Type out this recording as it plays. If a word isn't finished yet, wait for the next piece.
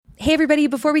Hey everybody,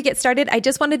 before we get started, I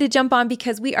just wanted to jump on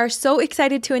because we are so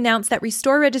excited to announce that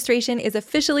Restore registration is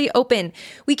officially open.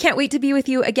 We can't wait to be with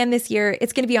you again this year.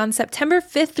 It's going to be on September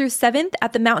 5th through 7th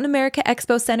at the Mountain America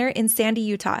Expo Center in Sandy,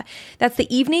 Utah. That's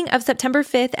the evening of September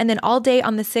 5th and then all day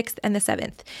on the 6th and the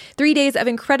 7th. 3 days of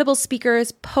incredible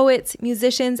speakers, poets,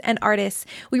 musicians, and artists.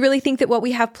 We really think that what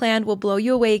we have planned will blow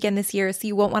you away again this year, so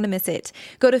you won't want to miss it.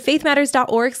 Go to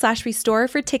faithmatters.org/restore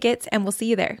for tickets, and we'll see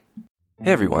you there.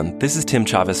 Hey everyone, this is Tim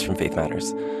Chavez from Faith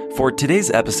Matters. For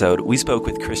today's episode, we spoke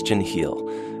with Kristian Heal.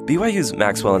 BYU's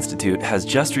Maxwell Institute has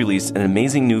just released an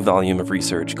amazing new volume of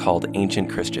research called Ancient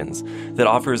Christians that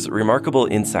offers remarkable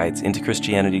insights into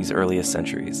Christianity's earliest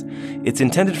centuries. It's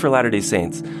intended for Latter-day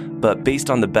Saints, but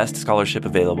based on the best scholarship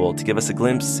available to give us a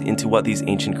glimpse into what these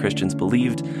ancient Christians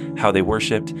believed, how they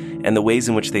worshipped, and the ways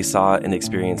in which they saw and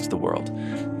experienced the world.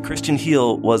 Kristian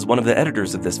Heal was one of the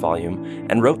editors of this volume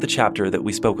and wrote the chapter that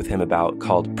we spoke with him about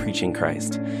called Preaching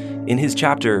Christ. In his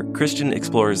chapter, Kristian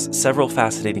explores several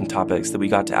fascinating topics that we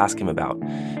got to ask him about,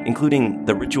 including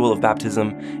the ritual of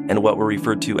baptism and what were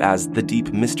referred to as the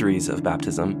deep mysteries of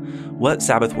baptism, what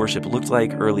Sabbath worship looked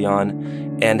like early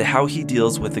on, and how he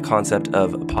deals with the concept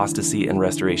of apostasy and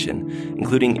restoration,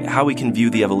 including how we can view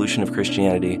the evolution of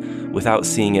Christianity without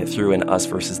seeing it through an us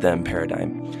versus them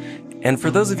paradigm. And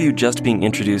for those of you just being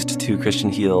introduced to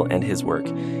Kristian Heal and his work,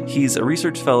 he's a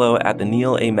research fellow at the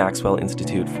Neil A. Maxwell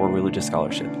Institute for Religious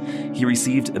Scholarship. He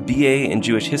received a BA in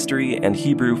Jewish History and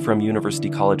Hebrew from University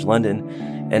College London,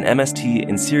 an MST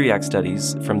in Syriac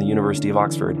Studies from the University of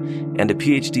Oxford, and a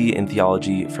PhD in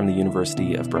Theology from the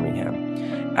University of Birmingham.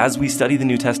 As we study the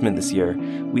New Testament this year,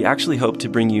 we actually hope to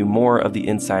bring you more of the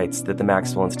insights that the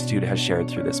Maxwell Institute has shared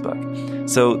through this book.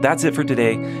 So that's it for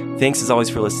today. Thanks as always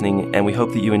for listening, and we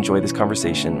hope that you enjoy this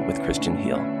conversation with Kristian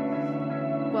Heal.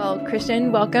 Well,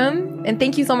 Kristian, welcome, and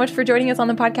thank you so much for joining us on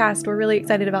the podcast. We're really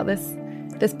excited about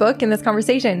this book and this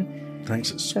conversation.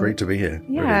 Thanks. It's great to be here.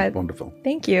 Yeah, really wonderful.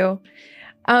 Thank you.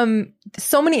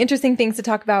 So many interesting things to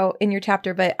talk about in your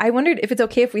chapter, but I wondered if it's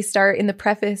okay if we start in the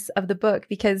preface of the book,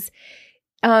 because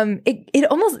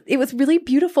it was really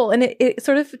beautiful, and it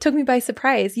sort of took me by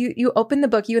surprise. You open the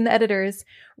book, you and the editors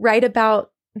write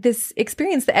about this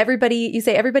experience that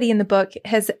everybody in the book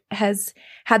has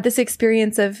had this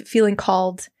experience of feeling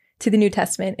called to the New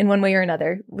Testament in one way or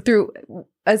another through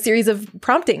a series of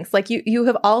promptings. Like you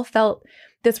have all felt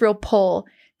this real pull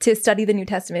to study the New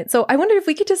Testament. So I wondered if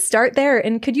we could just start there,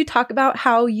 and could you talk about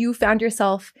how you found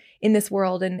yourself in this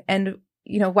world, and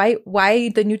you know, why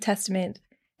the New Testament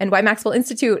and why Maxwell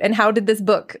Institute, and how did this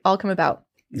book all come about?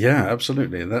 Yeah,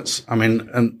 absolutely. And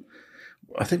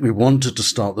I think we wanted to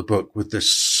start the book with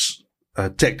this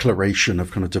declaration of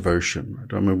kind of devotion.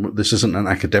 Right? I mean, this isn't an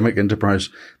academic enterprise.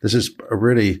 This is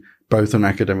really both an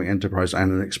academic enterprise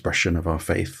and an expression of our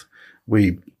faith.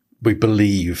 We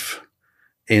believe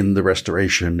in the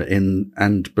restoration,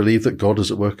 and believe that God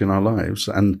is at work in our lives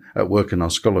and at work in our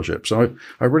scholarship. So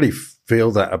I really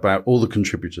feel that about all the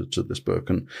contributors to this book,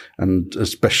 and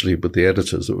especially with the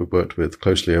editors that we've worked with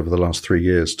closely over the last 3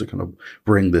 years to kind of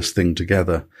bring this thing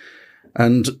together.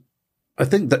 And I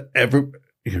think that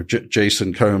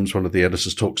Jason Combs, one of the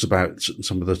editors, talks about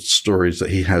some of the stories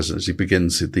that he has as he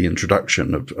begins the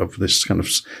introduction of this kind of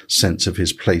sense of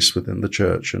his place within the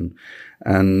church.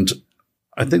 And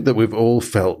I think that we've all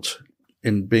felt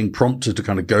in being prompted to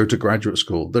kind of go to graduate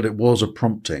school that it was a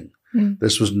prompting.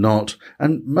 This was not,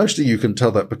 and mostly you can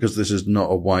tell that because this is not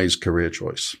a wise career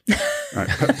choice. Right?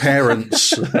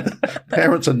 Parents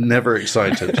are never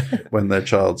excited when their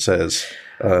child says,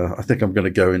 I think I'm going to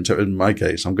go into, in my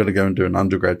case, I'm going to go and do an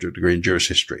undergraduate degree in Jewish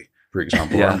history, for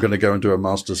example. Yeah. Or I'm going to go and do a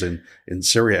master's in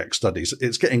Syriac studies.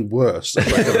 It's getting worse.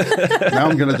 Now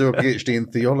I'm going to do a PhD in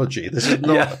theology. This is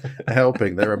not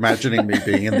helping. They're imagining me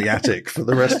being in the attic for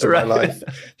the rest of my life,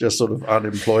 just sort of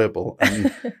unemployable.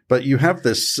 But you have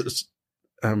this,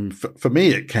 for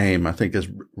me, it came, I think, as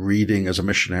reading as a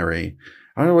missionary.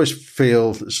 I always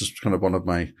feel, this is kind of one of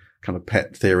my kind of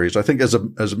pet theories. I think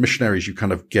as missionaries, you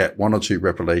kind of get one or two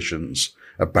revelations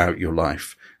about your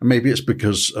life. And maybe it's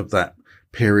because of that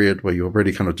period where you're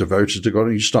really kind of devoted to God,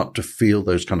 and you start to feel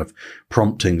those kind of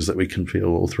promptings that we can feel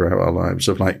all throughout our lives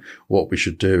of like what we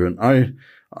should do. And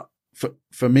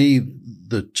for me,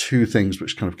 the two things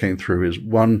which kind of came through is,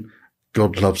 one,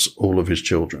 God loves all of his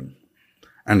children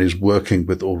and is working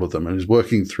with all of them, and is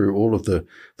working through all of the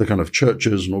kind of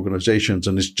churches and organizations,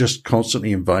 and is just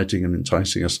constantly inviting and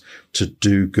enticing us to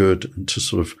do good and to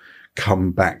sort of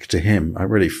come back to him. I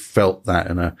really felt that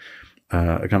in a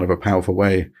kind of a powerful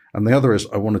way. And the other is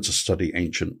I wanted to study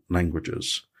ancient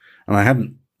languages,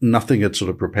 and nothing had sort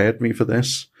of prepared me for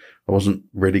this, wasn't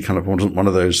one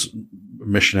of those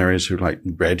missionaries who like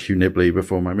read Hugh Nibley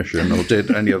before my mission or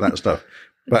did any of that stuff.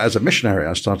 But as a missionary,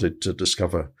 I started to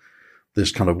discover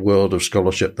this kind of world of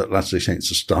scholarship that Latter-day Saints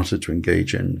have started to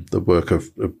engage in, the work of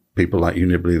people like Hugh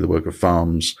Nibley, the work of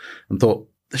Farms, and thought,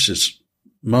 this is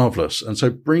marvelous. And so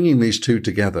bringing these two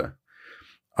together,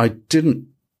 I didn't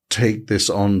take this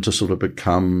on to sort of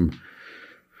become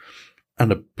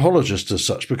an apologist as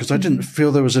such, because I didn't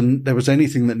feel there was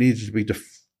anything that needed to be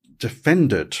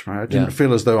defended. Right? I didn't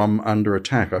feel as though I'm under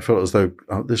attack. I felt as though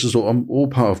this is all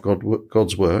part of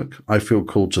God's work. I feel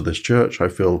called to this church. I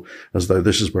feel as though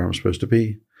this is where I'm supposed to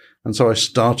be. And so I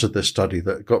started this study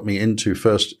that got me into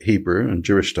first Hebrew and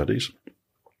Jewish studies,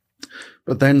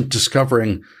 but then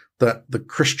discovering that the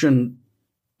Christian,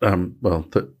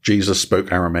 that Jesus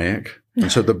spoke Aramaic.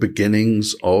 And so the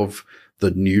beginnings of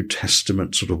the New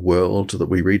Testament sort of world that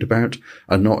we read about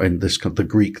are not in this the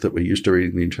Greek that we're used to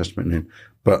reading the New Testament in,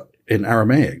 but in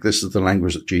Aramaic. This is the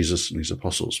language that Jesus and his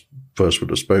apostles first would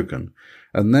have spoken.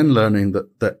 And then learning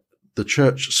that the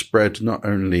church spread not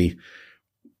only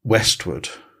westward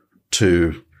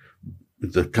to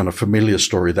the kind of familiar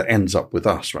story that ends up with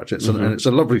us, right? And it's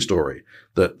a lovely story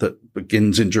that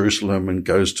begins in Jerusalem and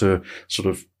goes to sort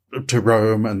of to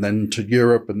Rome and then to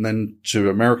Europe and then to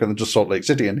America and then to Salt Lake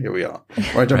City. And here we are,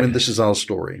 right? I mean, this is our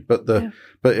story, but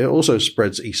it also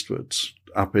spreads eastwards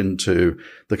up into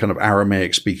the kind of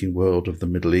Aramaic speaking world of the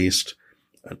Middle East.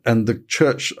 And the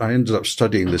church, I ended up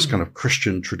studying this kind of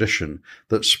Christian tradition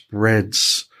that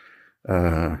spreads,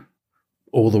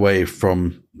 all the way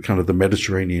from kind of the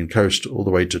Mediterranean coast all the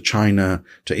way to China,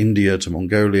 to India, to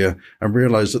Mongolia, and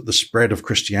realized that the spread of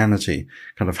Christianity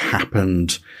kind of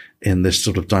happened in this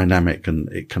sort of dynamic and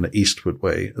kind of eastward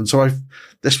way. And so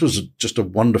this was just a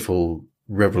wonderful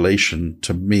revelation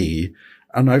to me.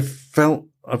 And I've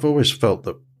always felt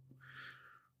that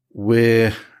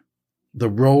the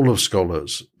role of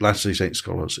scholars, Latter-day Saint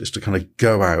scholars, is to kind of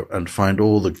go out and find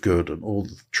all the good and all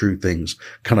the true things,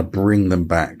 kind of bring them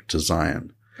back to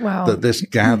Zion. Wow. That this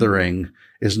gathering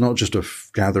is not just a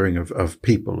gathering of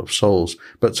people, of souls,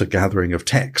 but it's a gathering of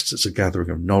texts. It's a gathering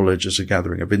of knowledge. It's a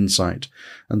gathering of insight.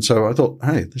 And so I thought,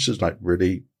 hey, this is like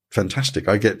really fantastic.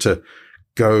 I get to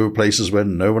go places where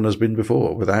no one has been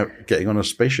before without getting on a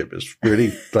spaceship. It's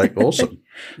really like awesome.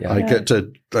 I get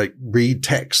to like read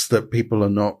texts that people are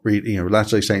not reading.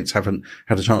 Latter-day Saints haven't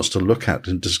had a chance to look at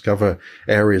and discover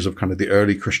areas of kind of the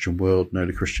early Christian world and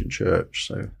early Christian church.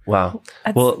 So wow,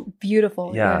 that's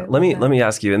beautiful. Yeah, let me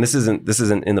ask you, and this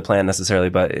isn't in the plan necessarily,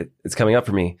 but it's coming up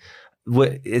for me.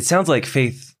 It sounds like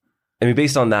faith. I mean,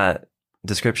 based on that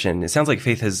description, it sounds like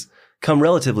faith has come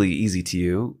relatively easy to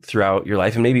you throughout your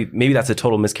life. And maybe that's a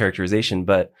total mischaracterization,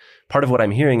 but part of what I'm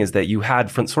hearing is that you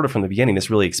had from the beginning, this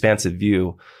really expansive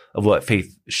view of what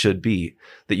faith should be,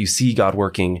 that you see God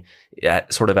working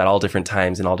at all different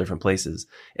times in all different places.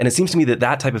 And it seems to me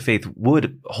that type of faith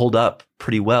would hold up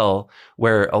pretty well,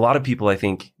 where a lot of people, I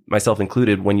think, myself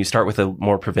included, when you start with a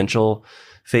more provincial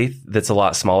faith that's a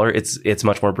lot smaller, it's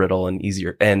much more brittle and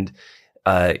easier, and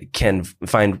can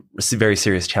find very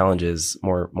serious challenges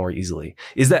more easily.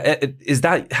 Has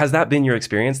that been your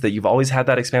experience, that you've always had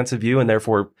that expansive view and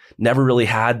therefore never really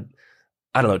had,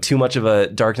 I don't know, too much of a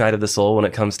dark night of the soul when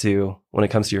it comes to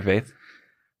your faith?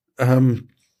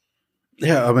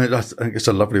 Yeah, I mean, I think it's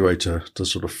a lovely way to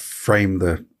sort of frame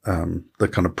the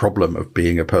kind of problem of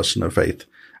being a person of faith.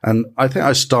 And I think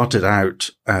I started out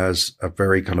as a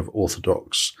very kind of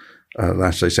orthodox,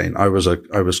 Latter-day Saint. I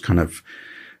was kind of,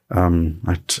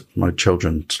 my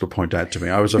children sort of point out to me,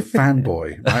 I was a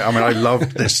fanboy. I mean, I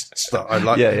loved this stuff. I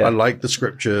liked the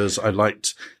scriptures. I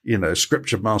liked,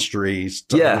 scripture mastery.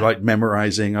 I liked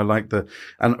memorizing. and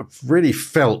I really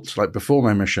felt like before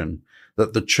my mission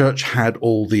that the church had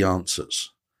all the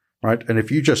answers, right? And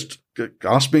if you just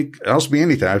ask me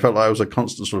anything, I felt like I was a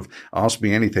constant sort of ask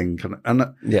me anything.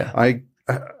 I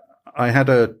had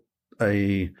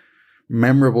a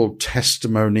memorable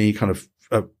testimony, kind of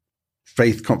a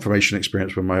faith confirmation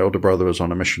experience when my older brother was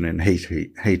on a mission in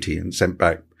Haiti and sent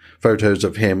back photos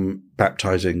of him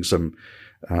baptizing some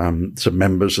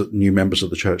new members of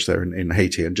the church there in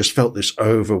Haiti, and just felt this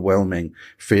overwhelming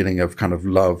feeling of kind of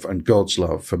love and God's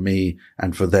love for me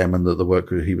and for them, and that the work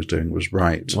that he was doing was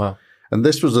right. Wow. And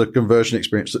this was a conversion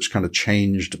experience that's kind of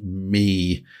changed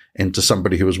me into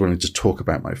somebody who was willing to talk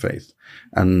about my faith.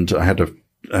 And I had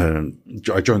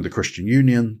I joined the Christian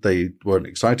Union. They weren't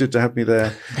excited to have me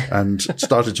there, and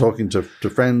started talking to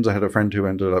friends. I had a friend who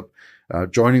ended up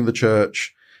joining the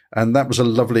church, and that was a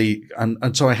lovely.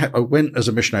 And so I went as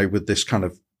a missionary with this kind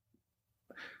of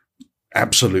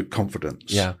absolute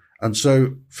confidence. Yeah. And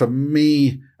so for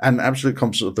me, and absolute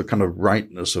confidence of the kind of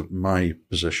rightness of my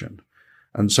position.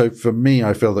 And so for me,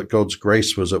 I feel that God's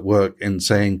grace was at work in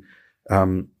saying,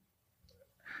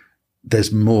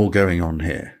 there's more going on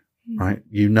here, right?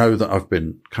 You know that I've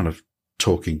been kind of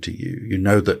talking to you. You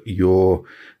know that you're,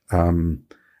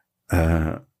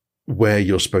 where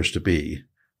you're supposed to be,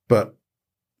 but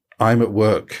I'm at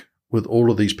work with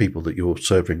all of these people that you're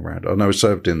serving around. And I was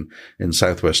served in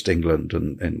Southwest England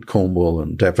and in Cornwall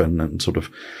and Devon and sort of,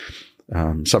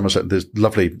 Somerset, there's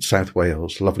lovely South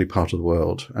Wales, lovely part of the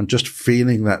world. And just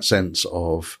feeling that sense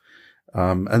of,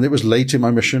 and it was late in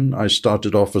my mission. I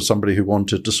started off as somebody who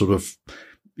wanted to sort of,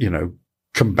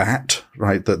 combat,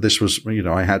 right? That this was,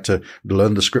 I had to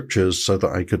learn the scriptures so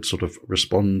that I could sort of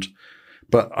respond.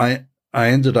 But I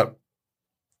ended up,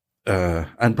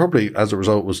 and probably as a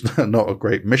result was not a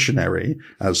great missionary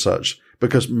as such,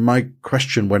 because my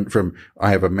question went from,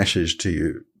 I have a message to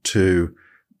you, to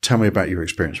tell me about your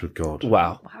experience with God.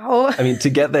 Wow. I mean,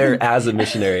 to get there as a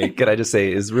missionary, could I just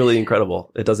say, is really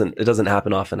incredible. It doesn't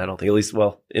happen often, I don't think, at least,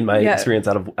 well, in my experience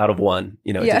out of one,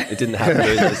 it didn't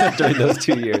happen during those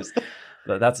 2 years.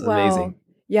 But that's amazing.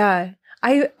 Yeah.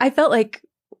 I felt like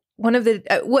one of the,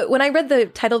 when I read the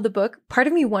title of the book, part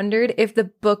of me wondered if the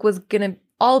book was going to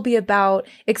all be about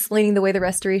explaining the way the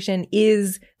restoration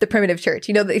is the primitive church,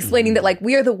 explaining that like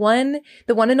we are the one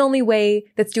and only way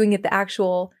that's doing it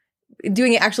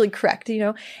actually correct,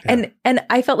 and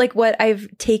I felt like what I've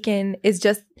taken is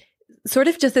just sort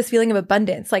of just this feeling of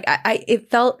abundance. Like it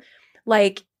felt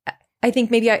like, I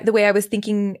think maybe the way I was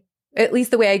thinking, at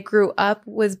least the way I grew up,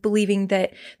 was believing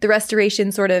that the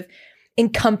restoration sort of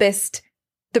encompassed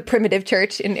the primitive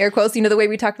church, in air quotes, the way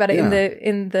we talked about it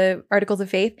in the Articles of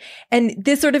Faith. And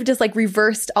this sort of just like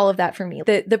reversed all of that for me.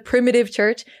 The primitive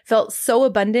church felt so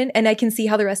abundant, and I can see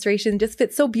how the restoration just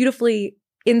fits so beautifully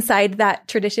inside that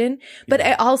tradition. But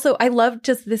I love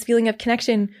just this feeling of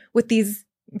connection with these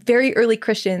very early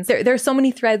Christians. There are so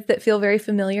many threads that feel very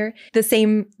familiar, the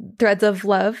same threads of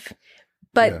love,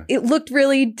 but it looked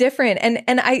really different.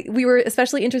 And we were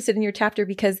especially interested in your chapter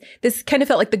because this kind of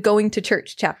felt like the going to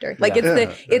church chapter. Like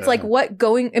it's like what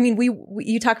going, I mean,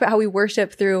 you talk about how we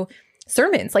worship through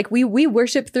sermons. Like we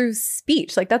worship through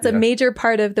speech. Like that's a major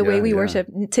part of the way we worship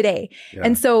today. Yeah.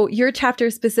 And so your chapter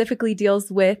specifically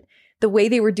deals with the way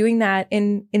they were doing that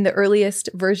in the earliest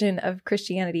version of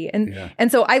Christianity.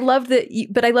 And so I love that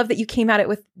you came at it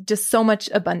with just so much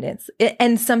abundance,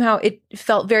 and somehow it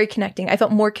felt very connecting. I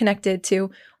felt more connected to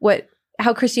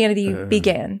how Christianity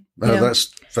began. That's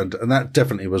fantastic. And that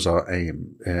definitely was our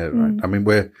aim. Right? I mean,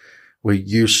 we're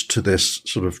used to this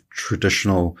sort of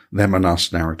traditional them and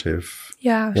us narrative.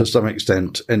 Yeah. To some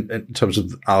extent, in terms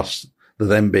of us,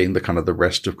 them being the kind of the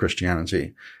rest of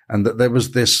Christianity. And that there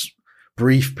was this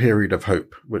brief period of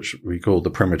hope, which we call the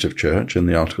primitive church in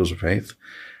the Articles of Faith.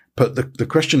 But the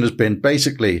question has been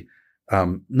basically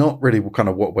not really kind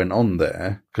of what went on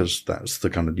there, because that's the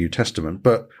kind of New Testament,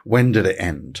 but when did it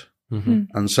end? Mm-hmm.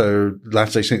 And so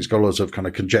Latter-day Saint scholars have kind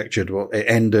of conjectured, well, it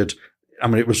ended, I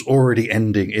mean, it was already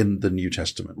ending in the New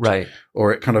Testament. Right.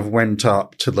 Or it kind of went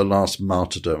up to the last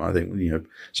martyrdom. I think,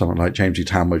 someone like James E.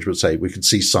 Talmage would say we could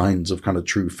see signs of kind of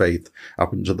true faith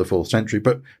up into the 4th century.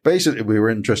 But basically we were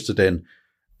interested in,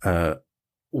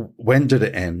 when did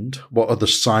it end? What are the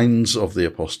signs of the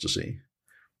apostasy?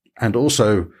 And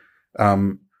also,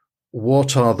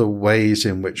 what are the ways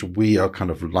in which we are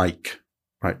kind of like,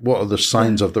 right? What are the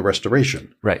signs of the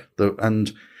restoration? Right.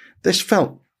 And this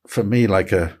felt for me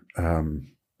like a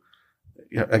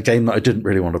game that I didn't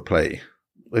really want to play.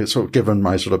 It's sort of given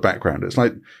my sort of background. It's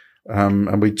like,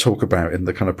 and we talk about in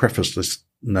the kind of preface this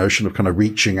notion of kind of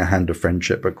reaching a hand of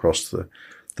friendship across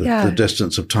the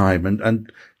distance of time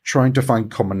and trying to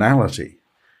find commonality,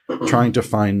 trying to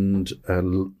find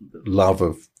love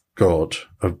of God,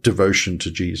 of devotion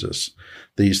to Jesus,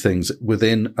 these things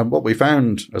within. And what we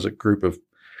found as a group of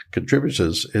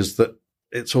contributors is that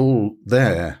it's all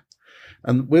there.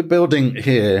 And we're building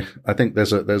here, I think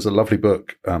there's a lovely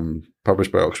book,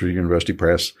 published by Oxford University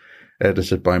Press,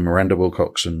 edited by Miranda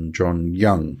Wilcox and John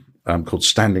Young, called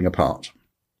Standing Apart.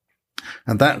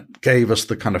 And that gave us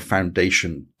the kind of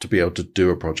foundation to be able to do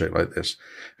a project like this,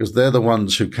 because they're the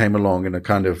ones who came along in a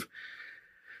kind of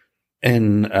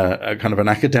an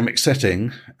academic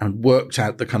setting and worked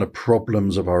out the kind of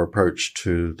problems of our approach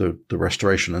to the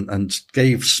restoration and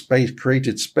gave space,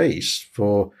 created space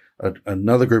for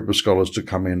another group of scholars to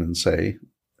come in and say,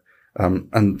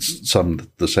 and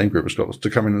the same group of scholars to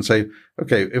come in and say,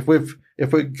 okay, if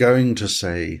we're going to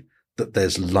say that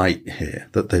there's light here,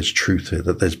 that there's truth here,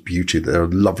 that there's beauty, there are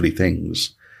lovely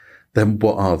things, then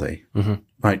what are they? Mm-hmm.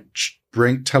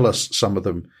 Right? Tell us some of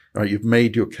them. Right? You've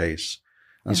made your case.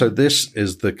 And so this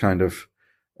is the kind of,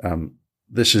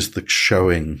 this is the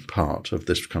showing part of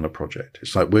this kind of project.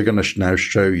 It's like, we're going to now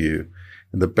show you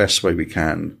in the best way we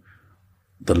can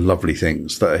the lovely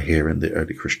things that are here in the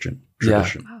early Christian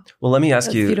tradition. Yeah. Well, let me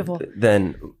ask you beautiful.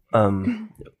 Then,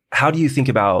 how do you think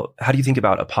about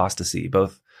apostasy?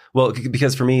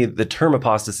 Because for me, the term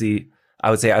apostasy,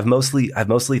 I would say I've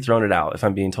mostly thrown it out, if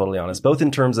I'm being totally honest, both in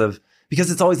terms of,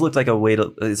 because it's always looked like a way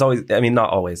to, it's always, I mean,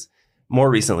 not always, more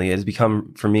recently, it has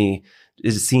become, for me,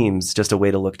 it seems just a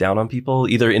way to look down on people,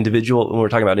 either individual, when we're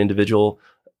talking about individual,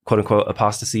 quote unquote,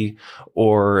 apostasy,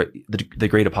 or the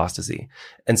great apostasy.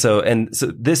 And so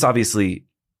this obviously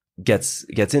gets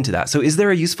into that. So is there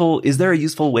a useful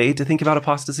way to think about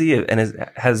apostasy? And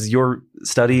has your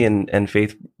study and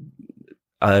faith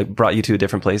brought you to a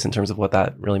different place in terms of what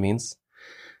that really means?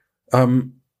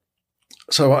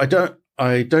 So I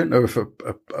don't know if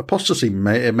apostasy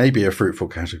may be a fruitful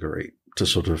category to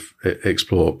sort of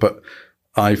explore, but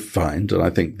I find, and I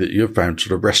think that you've found,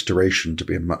 sort of restoration to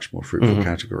be a much more fruitful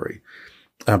category,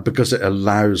 because it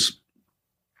allows,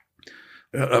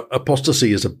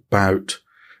 apostasy is about,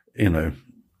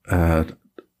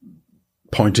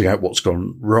 pointing out what's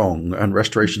gone wrong, and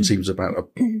restoration seems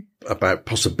about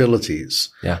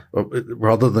possibilities,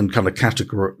 rather than kind of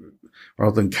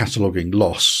cataloging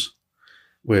loss.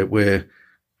 We're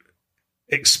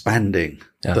expanding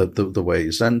the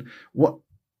ways. And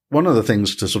one of the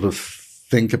things to sort of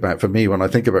think about for me when I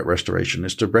think about restoration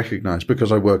is to recognize,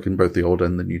 because I work in both the Old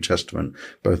and the New Testament,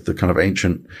 both the kind of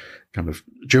ancient kind of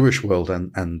Jewish world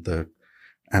and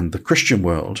the Christian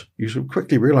world, you sort of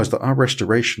quickly realize that our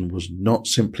restoration was not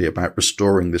simply about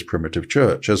restoring this primitive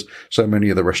church, as so many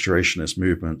of the restorationist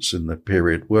movements in the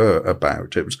period were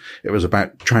about. It was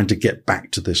about trying to get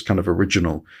back to this kind of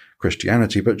original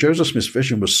Christianity. But Joseph Smith's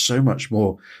vision was so much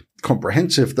more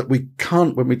comprehensive that we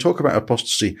can't, when we talk about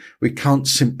apostasy, we can't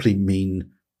simply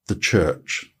mean the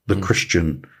church, the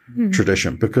Christian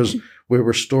tradition, because we're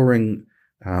restoring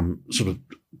sort of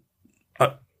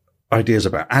ideas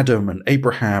about Adam and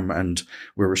Abraham, and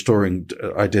we're restoring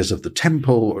ideas of the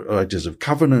temple, ideas of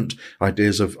covenant,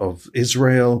 ideas of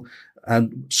Israel,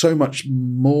 and so much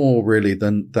more really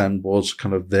than was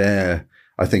kind of there,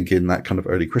 I think, in that kind of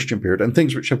early Christian period, and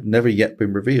things which have never yet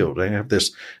been revealed. They have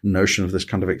this notion of this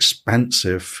kind of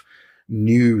expansive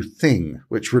new thing,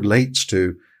 which relates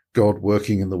to God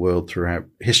working in the world throughout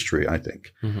history, I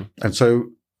think. And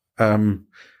so,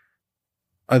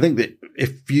 I think that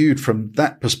if viewed from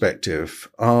that perspective,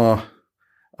 I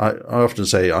often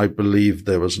say I believe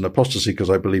there was an apostasy because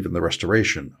I believe in the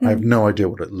restoration. I have no idea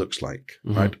what it looks like,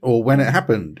 right? Or when it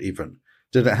happened even.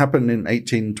 Did it happen in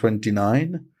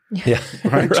 1829? Yeah.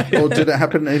 Right? Or did it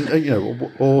happen in,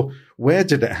 or where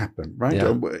did it happen, right?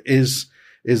 Yeah. Is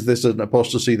this an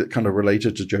apostasy that kind of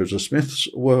related to Joseph Smith's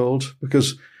world?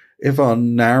 Because if our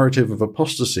narrative of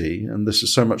apostasy, and this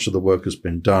is so much of the work has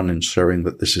been done in showing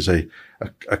that this is a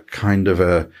kind of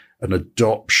an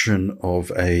adoption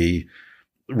of a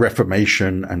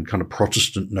Reformation and kind of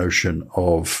Protestant notion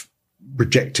of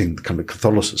rejecting the kind of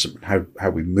Catholicism, how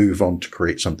we move on to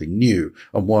create something new.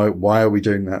 And why are we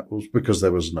doing that? Well, because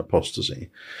there was an apostasy,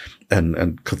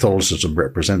 and Catholicism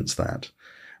represents that.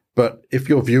 But if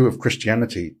your view of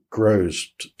Christianity grows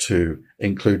to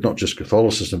include not just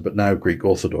Catholicism, but now Greek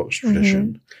Orthodox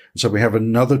tradition, so we have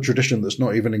another tradition that's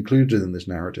not even included in this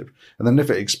narrative. And then if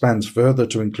it expands further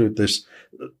to include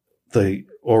the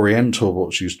Oriental,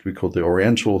 what's used to be called the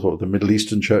Oriental, or the Middle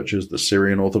Eastern churches, the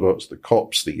Syrian Orthodox, the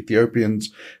Copts, the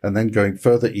Ethiopians, and then going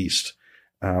further east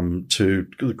to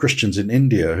the Christians in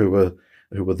India who were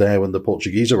there when the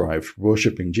Portuguese arrived,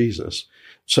 worshipping Jesus.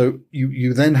 So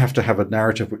you then have to have a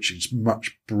narrative which is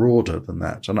much broader than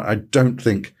that. And I don't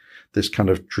think this kind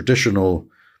of traditional,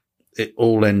 it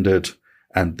all ended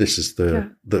and this is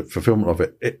the fulfillment of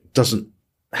it. It doesn't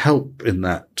help in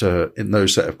that, in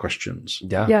those set of questions.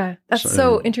 Yeah. Yeah. That's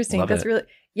so interesting. That's really,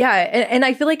 And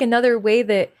I feel like another way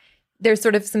that there's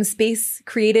sort of some space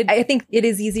created, I think it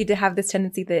is easy to have this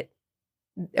tendency that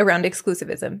around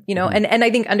exclusivism, and I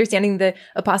think understanding the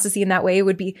apostasy in that way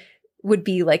would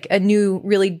be like a new,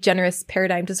 really generous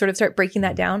paradigm to sort of start breaking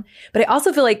that down. But I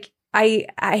also feel like I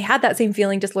had that same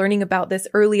feeling just learning about this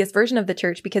earliest version of the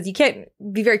church, because you can't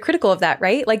be very critical of that,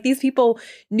 right? Like these people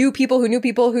knew people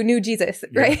who knew Jesus,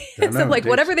 right? Yeah, so like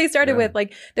whatever they started with,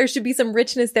 like there should be some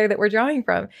richness there that we're drawing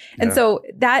from. And so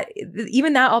that,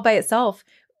 even that all by itself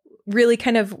really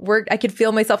kind of worked. I could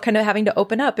feel myself kind of having to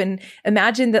open up and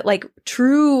imagine that like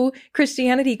true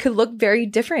Christianity could look very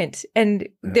different. And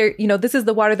there, you know, this is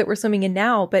the water that we're swimming in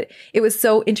now, but it was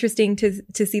so interesting to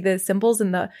see the symbols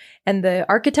and the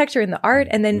architecture and the art.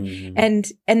 And then,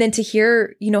 and then to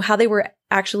hear, you know, how they were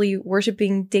actually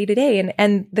worshiping day to day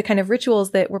and the kind of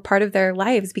rituals that were part of their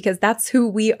lives, because that's who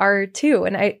we are too.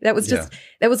 And that was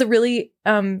a really,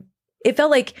 it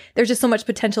felt like there's just so much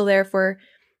potential there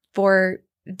for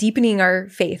deepening our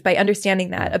faith by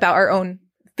understanding that about our own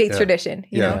faith tradition,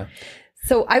 you know?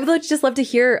 So I would just love to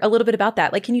hear a little bit about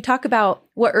that. Like, can you talk about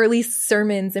what early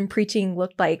sermons and preaching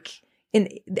looked like and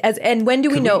when do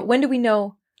we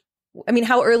know, I mean,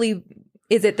 how early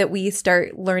is it that we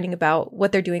start learning about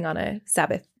what they're doing on a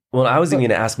Sabbath? Well, I was going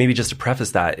to ask, maybe just to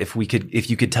preface that, if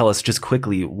you could tell us just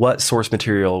quickly what source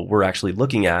material we're actually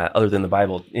looking at other than the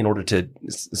Bible in order to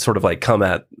sort of like come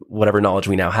at whatever knowledge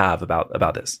we now have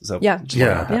about this. So yeah.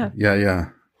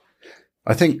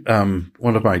 I think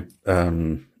one of my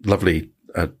lovely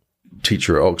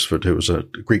teacher at Oxford, who was a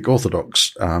Greek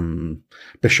Orthodox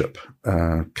bishop,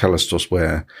 Callistos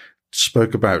Ware,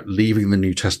 spoke about leaving the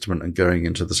New Testament and going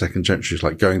into the second century. It's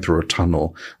like going through a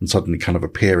tunnel and suddenly kind of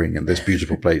appearing in this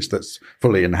beautiful place that's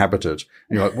fully inhabited.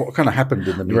 And you're like, what kind of happened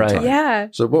in the meantime? Right. Yeah.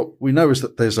 So what we know is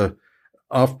that there's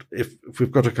if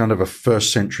we've got a kind of a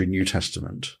first century New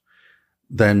Testament,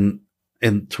 then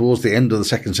towards the end of the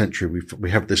second century, we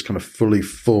have this kind of fully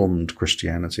formed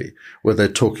Christianity where they're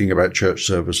talking about church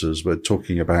services. We're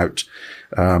talking about,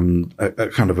 a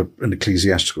kind of an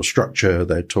ecclesiastical structure.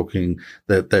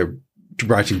 They're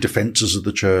writing defenses of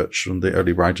the church. And the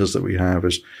early writers that we have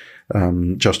is,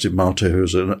 Justin Martyr,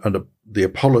 who's the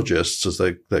apologists, as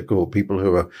they're called, people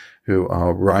who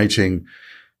are writing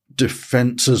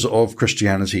defenses of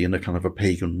Christianity in a kind of a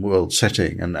pagan world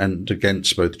setting and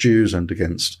against both Jews and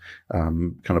against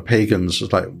kind of pagans.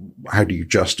 It's like, how do you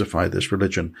justify this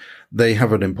religion? They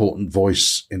have an important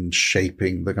voice in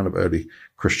shaping the kind of early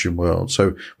Christian world.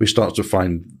 So we start to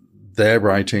find their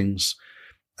writings.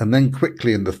 And then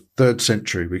quickly in the third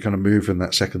century, we kind of move in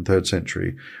that second, third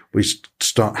century, we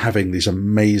start having these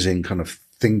amazing kind of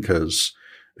thinkers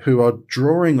who are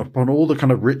drawing upon all the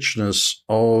kind of richness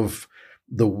of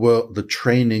the world, the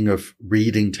training of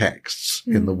reading texts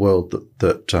in the world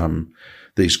that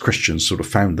these Christians sort of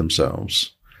found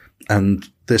themselves. And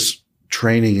this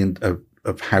training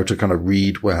of how to kind of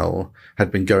read well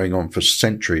had been going on for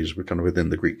centuries. We're kind of within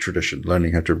the Greek tradition,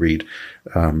 learning how to read,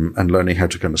 and learning how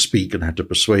to kind of speak and how to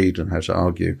persuade and how to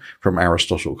argue from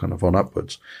Aristotle kind of on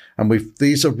upwards. And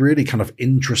these are really kind of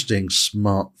interesting,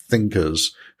 smart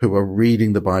thinkers who are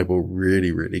reading the Bible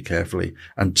really, really carefully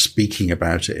and speaking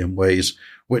about it in ways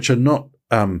which are not,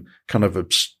 kind of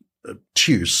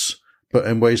obtuse, but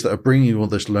in ways that are bringing all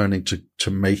this learning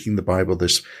to making the Bible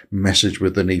this message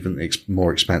with an even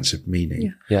more expansive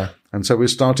meaning. Yeah. And so we're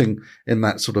starting in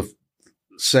that sort of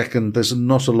second. There's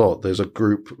not a lot. There's a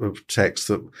group of texts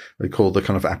that they call the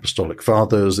kind of apostolic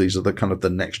fathers. These are the kind of the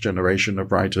next generation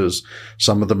of writers.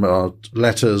 Some of them are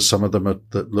letters. Some of them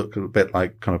that look a bit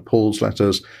like kind of Paul's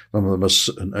letters. Some of them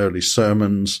are early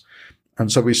sermons. And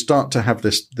so we start to have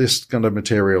this kind of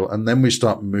material, and then we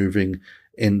start moving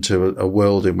into a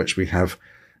world in which we have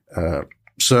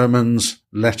sermons,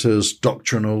 letters,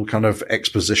 doctrinal kind of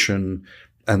exposition.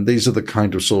 And these are the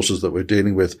kind of sources that we're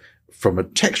dealing with from a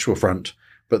textual front.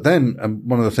 But then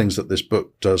one of the things that this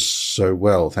book does so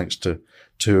well, thanks to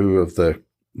two of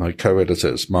my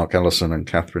co-editors, Mark Ellison and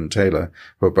Catherine Taylor,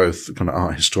 who are both kind of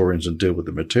art historians and deal with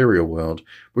the material world,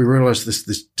 we realize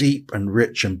this deep and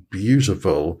rich and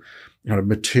beautiful kind of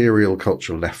material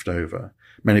culture left over.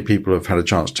 Many people have had a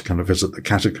chance to kind of visit the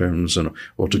catacombs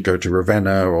or to go to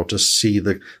Ravenna or to see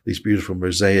these beautiful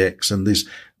mosaics and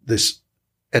this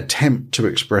attempt to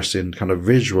express in kind of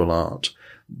visual art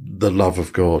the love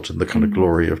of God and the kind of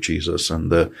glory of Jesus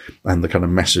and the kind of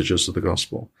messages of the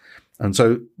gospel. And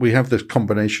so we have this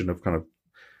combination of kind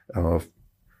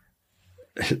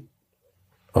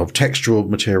of textual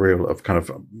material, of kind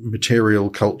of material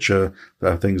culture,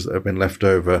 things that have been left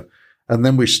over. And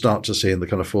then we start to see in the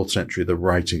kind of fourth century the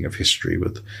writing of history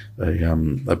with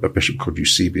a bishop called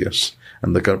Eusebius,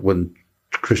 and when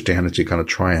Christianity kind of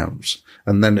triumphs.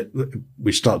 And then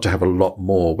we start to have a lot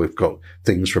more. We've got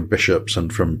things from bishops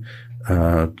and from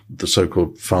the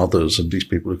so-called fathers and these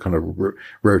people who kind of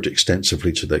wrote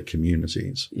extensively to their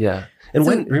communities. Yeah. And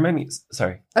remind me,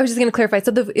 sorry. I was just going to clarify.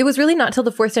 So it was really not until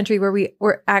the fourth century where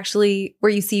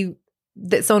where you see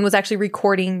that someone was actually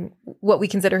recording what we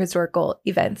consider historical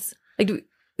events. Like,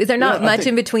 is there not much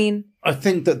in between? I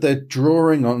think that they're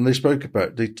drawing on, they speak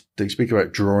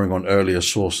about drawing on earlier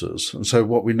sources. And so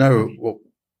what we know,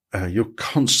 you're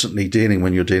constantly dealing,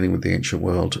 when you're dealing with the ancient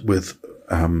world, with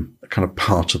kind of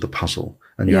part of the puzzle,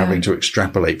 and you're having to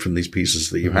extrapolate from these pieces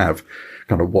that you have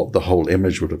kind of what the whole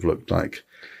image would have looked like.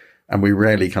 And we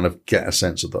rarely kind of get a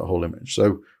sense of that whole image.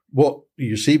 So what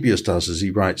Eusebius does is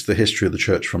he writes the history of the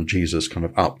church from Jesus kind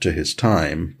of up to his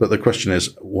time. But the question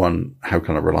is, one, how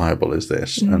kind of reliable is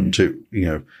this? And two,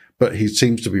 but he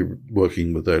seems to be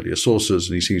working with earlier sources,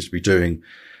 and he seems to be doing,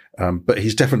 but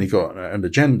he's definitely got an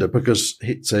agenda, because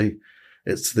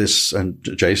it's this, and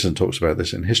Jason talks about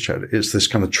this in his chat, it's this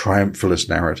kind of triumphalist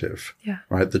narrative,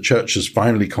 right? The church has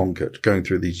finally conquered, going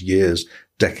through these years,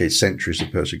 decades, centuries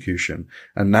of persecution.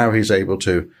 And now he's able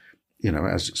to,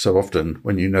 as so often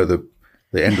when you know the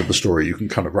end of the story, you can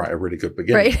kind of write a really good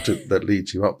beginning that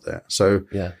leads you up there. So,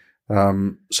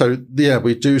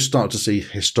 we do start to see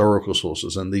historical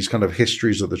sources and these kind of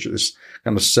histories of this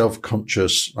kind of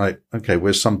self-conscious, like, okay,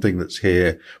 we're something that's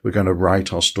here. We're going to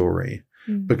write our story.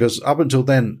 Because up until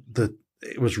then,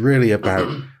 it was really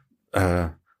about,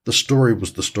 the story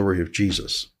was the story of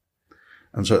Jesus.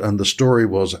 And the story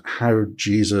was how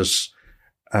Jesus,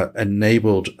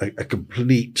 enabled a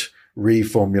complete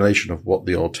reformulation of what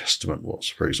the Old Testament was,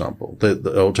 for example.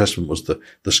 The Old Testament was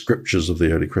the scriptures of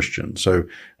the early Christians. So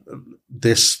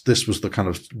this was the kind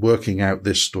of working out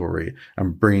this story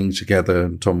and bringing together,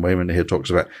 and Tom Wayman here talks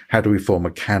about how do we form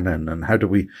a canon and how do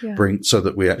we bring so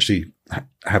that we actually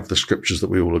have the scriptures that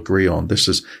we all agree on. This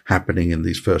is happening in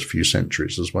these first few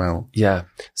centuries as well. Yeah.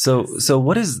 So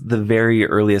what is the very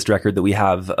earliest record that we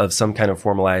have of some kind of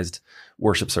formalized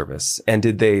worship service? And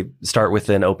did they start with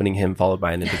an opening hymn followed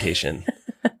by an invocation?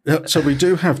 So we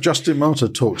do have, Justin Martyr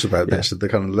talks about this in the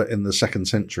kind of in the 2nd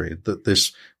century, that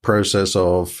this process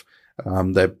of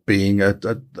there being a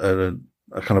kind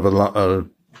of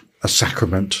a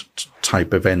sacrament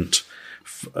type event.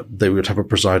 They would have a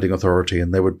presiding authority,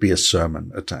 and there would be a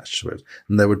sermon attached to it,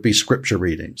 and there would be scripture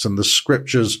readings, and the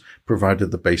scriptures provided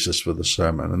the basis for the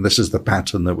sermon. And this is the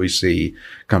pattern that we see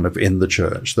kind of in the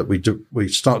church, that we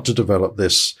start to develop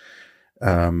this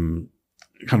kind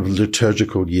of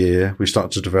liturgical year. We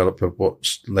start to develop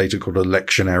what's later called a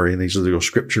lectionary, and these are your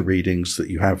scripture readings that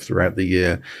you have throughout the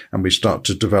year. And we start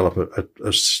to develop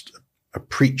a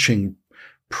preaching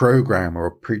program or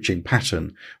a preaching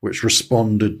pattern which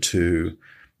responded to,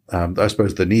 I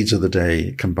suppose, the needs of the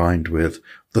day combined with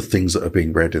the things that are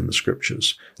being read in the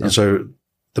scriptures. Yeah. And so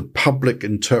the public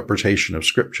interpretation of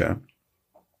scripture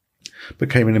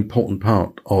became an important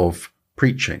part of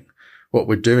preaching. What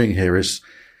we're doing here is,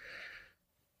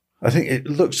 I think it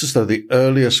looks as though the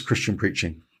earliest Christian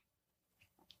preaching,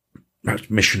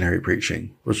 missionary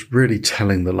preaching, was really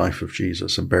telling the life of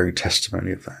Jesus and bearing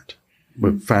testimony of that.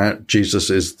 With that, Jesus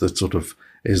is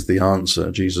the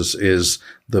answer. Jesus is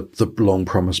the long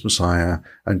promised Messiah,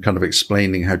 and kind of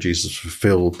explaining how Jesus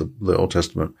fulfilled the Old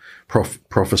Testament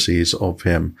prophecies of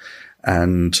him,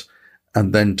 and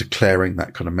then declaring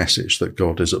that kind of message that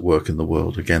God is at work in the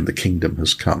world. Again, the kingdom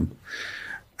has come.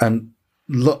 And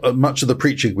much of the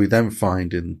preaching we then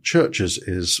find in churches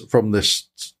is from this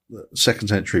 2nd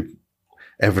century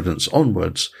evidence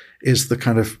onwards, is the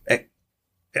kind of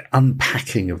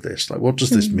unpacking of this. Like, what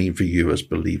does this mean for you as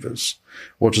believers?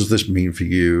 What does this mean for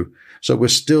you? So we're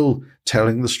still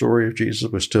telling the story of Jesus.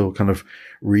 We're still kind of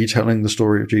retelling the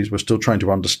story of Jesus. We're still trying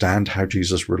to understand how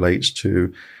Jesus relates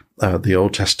to the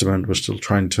Old Testament. We're still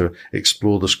trying to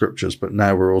explore the scriptures, but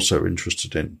now we're also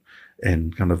interested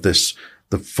in kind of this,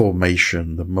 the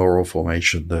formation, the moral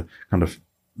formation, the kind of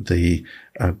the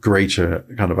greater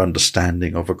kind of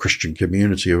understanding of a Christian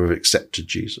community who have accepted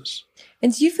Jesus.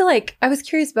 And do you feel like, I was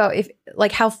curious about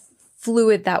how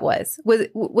fluid that was?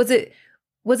 Was it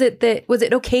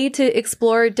okay to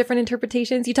explore different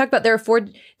interpretations? You talked about there are 4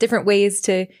 different ways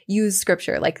to use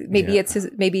scripture. Like maybe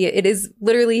maybe it is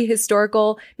literally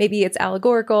historical, maybe it's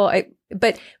allegorical.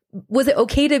 But was it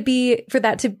okay for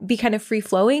that to be kind of free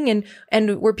flowing?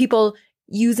 And were people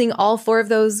using all 4 of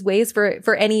those ways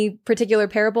for any particular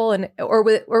parable, or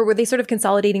were they sort of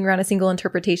consolidating around a single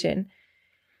interpretation?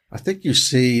 I think you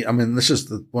see, I mean, this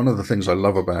is one of the things I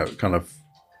love about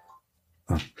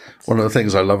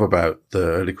the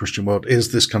early Christian world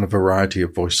is this kind of variety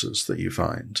of voices that you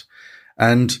find.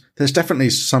 And there's definitely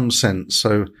some sense.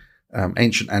 So,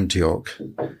 ancient Antioch,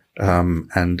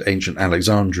 and ancient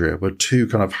Alexandria were 2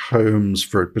 kind of homes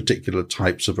for particular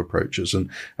types of approaches. And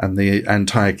the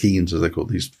Antiochenes, as they call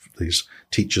these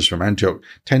teachers from Antioch,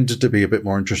 tended to be a bit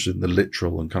more interested in the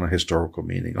literal and kind of historical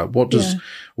meaning. Like,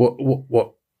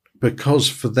 because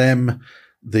for them,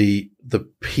 the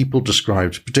people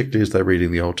described, particularly as they're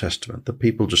reading the Old Testament, the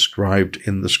people described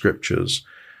in the scriptures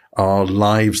are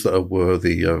lives that are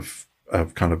worthy of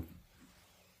kind of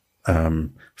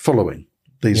following.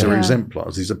 These are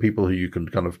exemplars. These are people who you can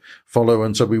kind of follow.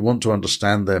 And so we want to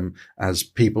understand them as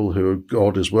people who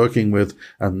God is working with,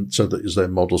 and so that they're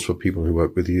models for people who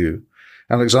work with you.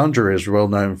 Alexandria is well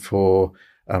known for,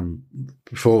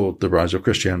 before the rise of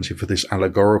Christianity, for this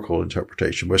allegorical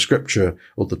interpretation where scripture,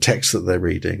 or the text that they're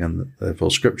reading, and therefore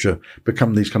scripture,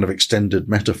 become these kind of extended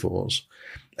metaphors.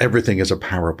 Everything is a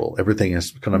parable. Everything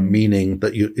is kind of meaning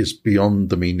that is beyond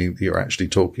the meaning that you're actually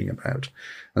talking about.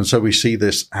 And so we see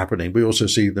this happening. We also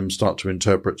see them start to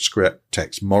interpret script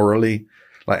text morally.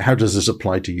 Like, how does this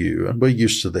apply to you? And we're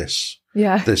used to this.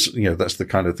 Yeah. This, that's the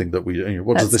kind of thing that we,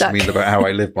 what does this mean about how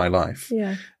I live my life?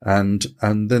 Yeah. And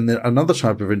then another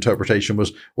type of interpretation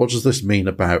was, what does this mean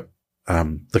about,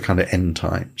 the kind of end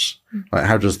times? Like,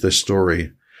 how does this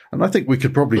story, and I think we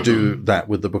could probably do that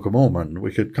with the Book of Mormon.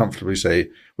 We could comfortably say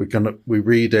we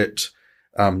read it,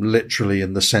 literally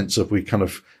in the sense of we kind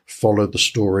of follow the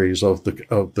stories of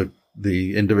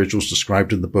the individuals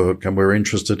described in the book, and we're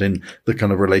interested in the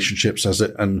kind of relationships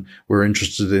and we're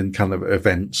interested in kind of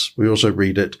events. We also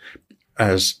read it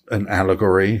as an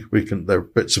allegory. There are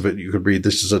bits of it you could read.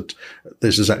 This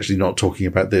is actually not talking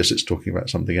about this. It's talking about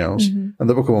something else. And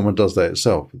the Book of Mormon does that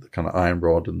itself, with the kind of iron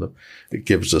rod, and it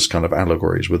gives us kind of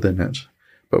allegories within it.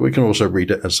 But we can also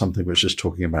read it as something which is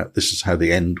talking about, this is how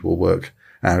the end will work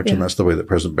out. Yeah. And that's the way that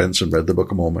President Benson read the Book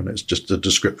of Mormon. It's just a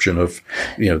description of,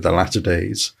 the latter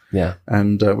days. Yeah.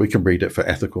 And we can read it for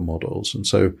ethical models. And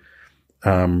so,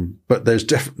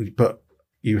 but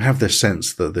you have this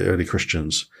sense that the early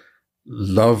Christians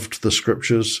loved the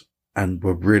scriptures and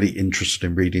were really interested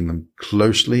in reading them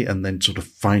closely, and then sort of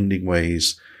finding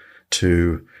ways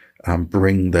to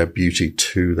bring their beauty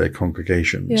to their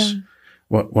congregations. Yeah.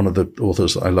 One of the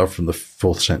authors that I love from the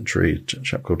 4th century, a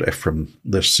chap called Ephraim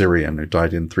the Syrian, who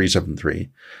died in 373,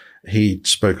 he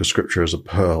spoke of scripture as a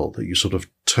pearl that you sort of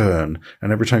turn,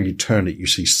 and every time you turn it, you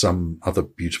see some other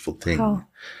beautiful thing. Oh.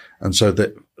 And so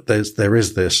that there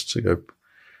is this, to go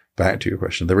back to your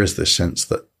question, there is this sense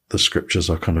that the scriptures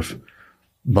are kind of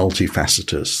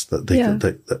multifacetous, that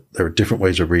that there are different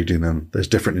ways of reading them. There's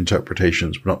different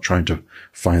interpretations. We're not trying to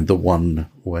find the one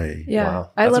way. Yeah.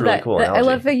 Wow. I love really that. Cool I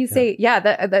love how you say,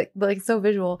 that like so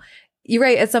visual. You're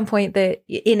right. At some point that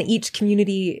in each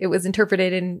community, it was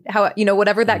interpreted in how,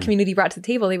 whatever that community brought to the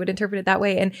table, they would interpret it that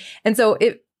way. And so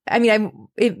it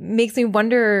makes me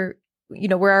wonder,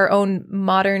 we're our own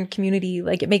modern community.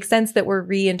 Like, it makes sense that we're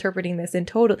reinterpreting this in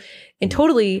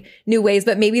totally new ways,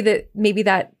 but maybe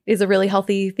that is a really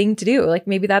healthy thing to do. Like,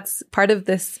 maybe that's part of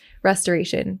this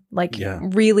restoration,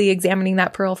 really examining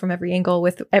that pearl from every angle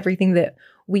with everything that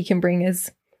we can bring as,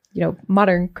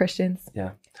 modern Christians.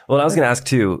 Yeah. Well, I was going to ask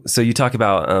too. So you talk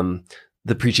about,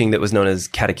 the preaching that was known as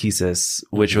catechesis,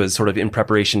 which was sort of in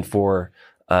preparation for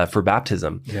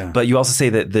baptism. Yeah. But you also say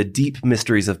that the deep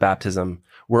mysteries of baptism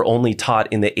were only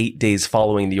taught in the 8 days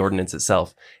following the ordinance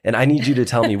itself. And I need you to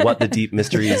tell me what the deep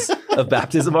mysteries of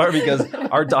baptism are, because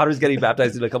our daughter's getting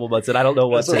baptized in a couple months and I don't know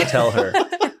what to tell her.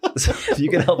 So if you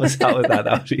can help us out with that,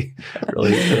 that would be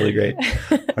really, really great.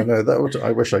 I know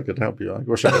I wish I could help you. I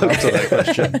wish I could answer that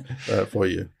question for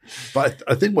you. But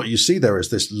I think what you see there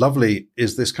is this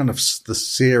kind of the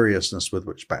seriousness with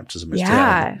which baptism is taken.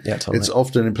 Yeah, totally. It's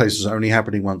often in places only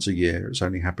happening once a year. It's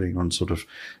only happening on sort of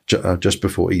just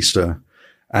before Easter.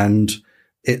 And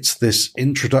it's this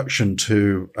introduction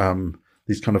to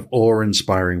these kind of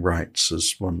awe-inspiring rites,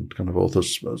 as one kind of author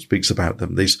speaks about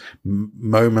them, these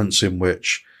moments in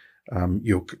which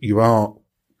you are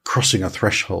crossing a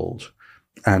threshold.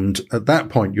 And at that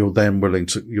point, you're then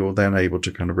able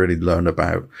to kind of really learn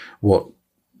about what's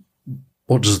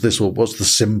the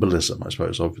symbolism, I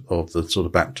suppose, of the sort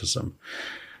of baptism.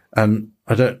 And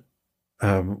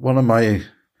one of my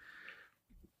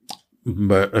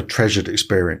treasured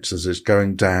experiences is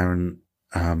going down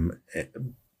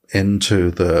into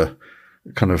the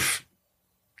kind of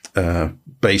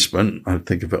basement, I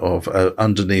think of it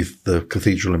underneath the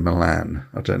cathedral in Milan.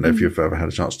 I don't know if you've ever had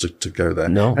a chance to go there.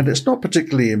 No. And it's not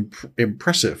particularly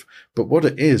impressive, but what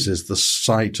it is the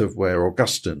site of where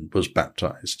Augustine was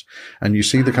baptized. And you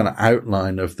see the kind of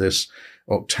outline of this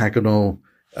octagonal.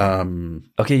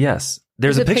 Okay, yes.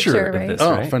 There's a picture of this,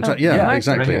 right? Oh, fantastic. Yeah,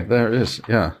 exactly. Right, there it is.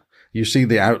 Yeah. You see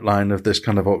the outline of this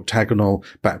kind of octagonal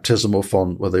baptismal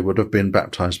font where they would have been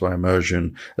baptized by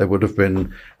immersion. There would have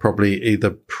been probably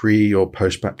either pre or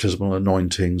post baptismal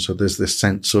anointing. So there's this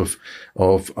sense of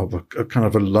a kind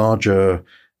of a larger,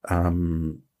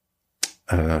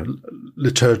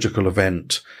 liturgical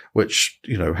event, which,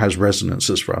 has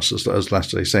resonances for us as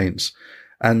Latter-day Saints.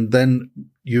 And then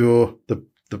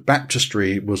the the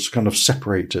baptistry was kind of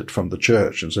separated from the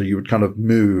church. And so you would kind of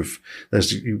move.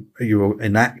 You're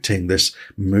enacting this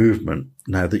movement.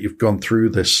 Now that you've gone through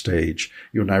this stage,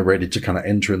 you're now ready to kind of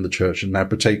enter in the church and now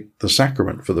partake the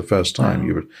sacrament for the first time.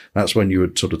 Wow. That's when you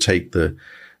would sort of take the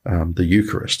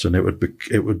Eucharist, and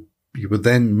you were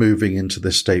then moving into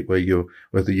this state where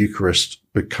the Eucharist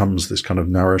becomes this kind of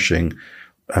nourishing,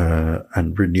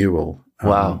 and renewal.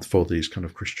 Wow. For these kind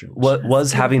of Christians. What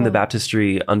was having the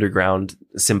baptistry underground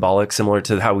symbolic, similar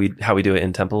to how we do it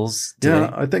in temples today?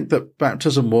 Yeah, I think that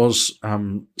baptism was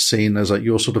seen as like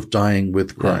you're sort of dying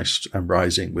with Christ and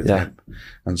rising with him.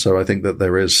 And so I think that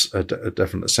there is a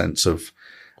definite sense of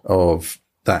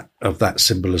that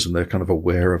symbolism. They're kind of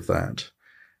aware of that.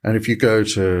 And if you go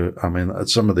to,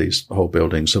 some of these whole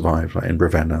buildings survive, like in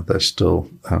Ravenna, there's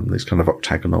still these kind of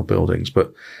octagonal buildings,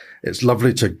 but it's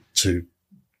lovely to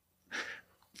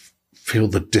feel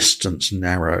the distance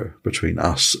narrow between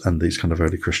us and these kind of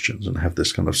early Christians, and have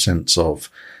this kind of sense of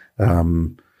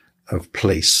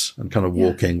place and kind of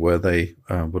walking where they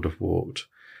would have walked.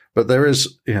 But there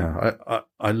is, I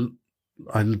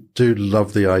do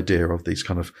love the idea of these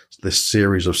kind of this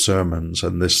series of sermons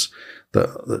and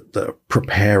the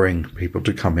preparing people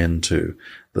to come into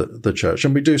the church.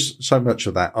 And we do so much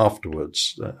of that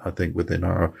afterwards, I think, with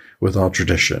our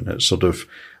tradition. It's sort of,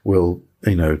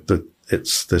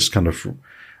 it's this kind of,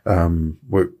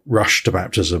 we're rushed to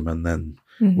baptism, and then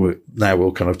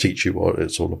we'll kind of teach you what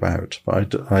it's all about.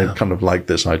 But I kind of like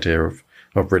this idea of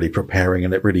really preparing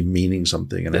and it really meaning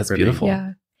something. And that's really, beautiful.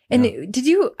 Yeah. And did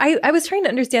you, I was trying to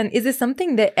understand, is this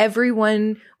something that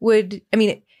everyone would,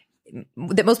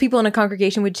 that most people in a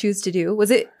congregation would choose to do? Was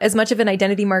it as much of an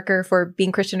identity marker for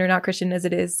being Christian or not Christian as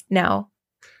it is now?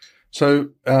 So,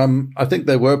 I think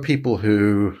there were people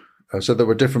who, there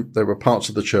were parts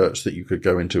of the church that you could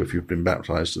go into if you've been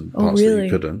baptized, and parts that you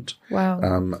couldn't. Wow.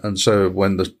 And so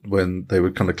when they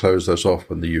would kind of close those off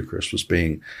when the Eucharist was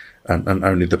being, and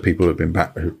only the people who'd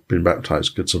been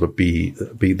baptized could sort of be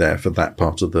there for that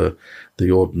part of the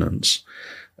ordinance.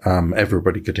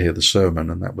 Everybody could hear the sermon,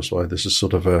 and that was why this is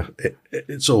sort of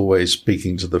it's always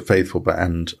speaking to the faithful, but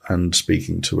and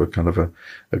speaking to a kind of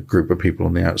a group of people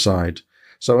on the outside.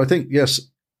 So I think, yes,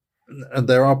 and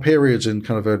there are periods in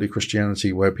kind of early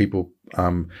Christianity where people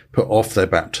put off their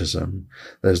baptism.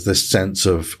 There's this sense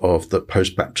of that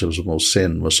post-baptismal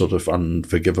sin was sort of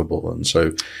unforgivable, and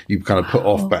so you kind of put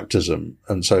off baptism.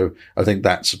 And so I think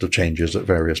that sort of changes at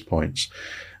various points.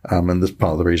 And that's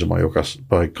part of the reason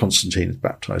why Constantine is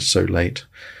baptized so late.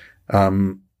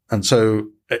 And so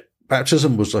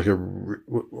baptism was a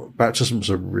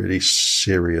really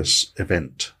serious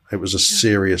event. It was a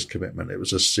serious commitment. It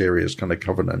was a serious kind of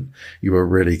covenant. You were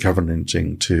really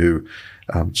covenanting to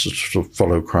sort of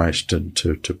follow Christ and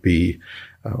to be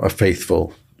a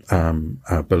faithful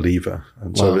believer.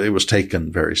 And so it was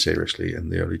taken very seriously in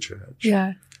the early church.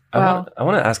 Yeah. Wow. I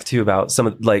want to ask too about some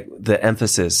of like the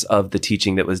emphasis of the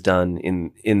teaching that was done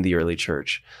in the early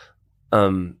church.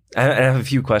 I have a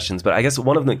few questions, but I guess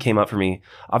one of them that came up for me,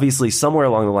 obviously somewhere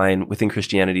along the line within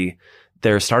Christianity,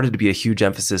 there started to be a huge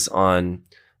emphasis on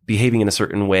behaving in a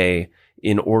certain way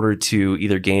in order to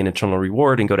either gain eternal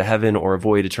reward and go to heaven, or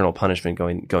avoid eternal punishment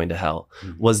going to hell.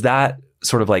 Mm-hmm. Was that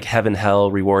sort of like heaven,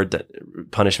 hell, reward,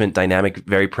 punishment dynamic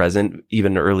very present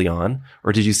even early on?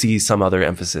 Or did you see some other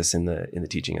emphasis in the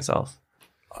teaching itself?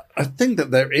 I think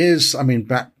that there is,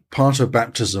 part of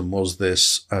baptism was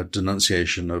this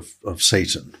denunciation of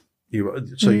Satan.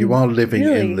 You are living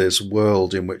in this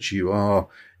world in which you're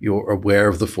aware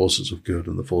of the forces of good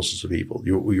and the forces of evil.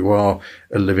 You are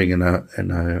living in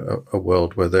a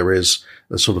world where there is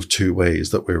a sort of two ways,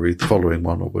 that we're either following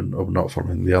one or not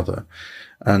following the other.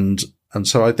 And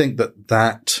so I think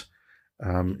that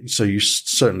so you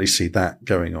certainly see that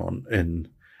going on and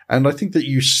I think that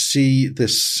you see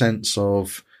this sense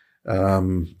of,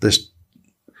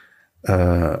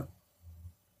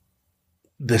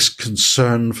 this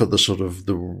concern for the sort of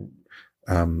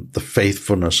the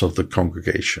faithfulness of the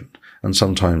congregation, and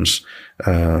sometimes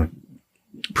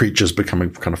preachers becoming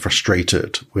kind of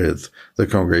frustrated with the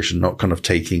congregation not kind of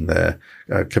taking their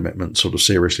commitment sort of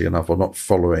seriously enough, or not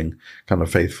following kind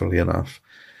of faithfully enough.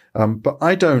 But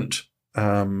I don't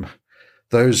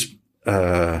those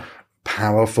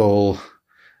powerful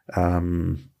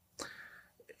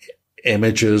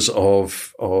images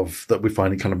of that we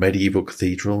find in kind of medieval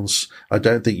cathedrals. I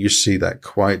don't think you see that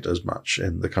quite as much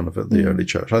in the kind of the early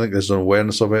church. I think there's an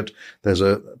awareness of it.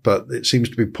 But it seems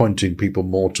to be pointing people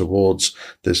more towards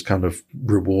this kind of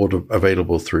reward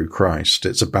available through Christ.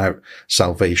 It's about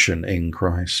salvation in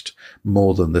Christ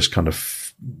more than this kind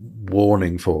of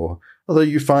warning for. Although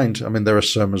you find, there are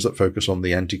sermons that focus on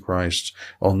the Antichrist,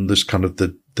 on this kind of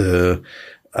the But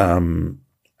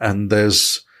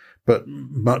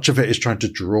much of it is trying to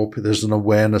draw. There's an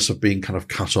awareness of being kind of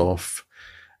cut off.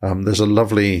 There's a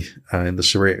lovely, in the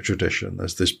Syriac tradition,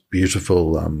 there's this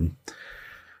beautiful,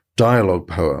 dialogue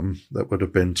poem that would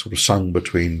have been sort of sung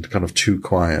between kind of two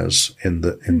choirs in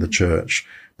the church,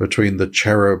 between the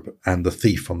cherub and the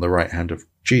thief on the right hand of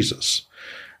Jesus,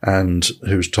 and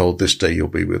who's told, "This day you'll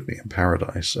be with me in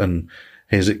paradise." And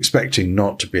he's expecting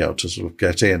not to be able to sort of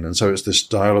get in. And so it's this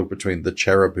dialogue between the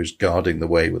cherub who's guarding the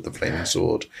way with the flaming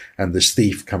sword and this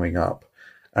thief coming up.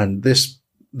 And this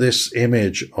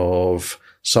image of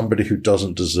somebody who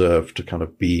doesn't deserve to kind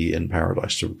of be in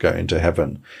paradise, to go into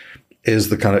heaven, is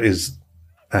the kind of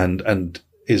and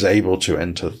is able to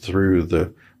enter through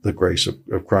the grace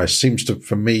of Christ, seems to,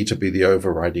 for me, to be the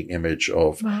overriding image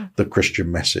of the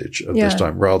Christian message of this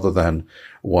time, rather than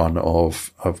one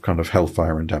of kind of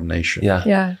hellfire and damnation.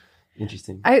 Yeah.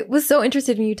 Interesting. I was so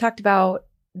interested when you talked about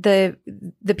the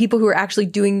people who were actually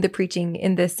doing the preaching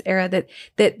in this era,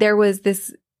 that there was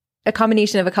a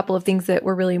combination of a couple of things that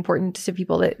were really important to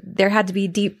people, that there had to be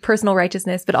deep personal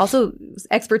righteousness, but also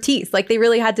expertise. Like, they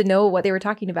really had to know what they were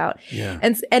talking about. Yeah.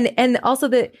 And also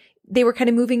that they were kind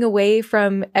of moving away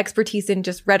from expertise in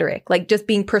just rhetoric, like just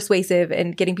being persuasive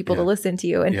and getting people to listen to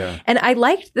you. And I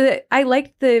liked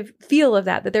the feel of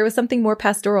that there was something more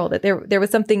pastoral, that there was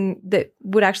something that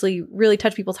would actually really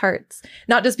touch people's hearts,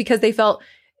 not just because they felt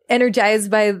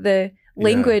energized by the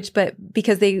language, but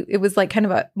because it was like kind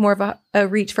of more of a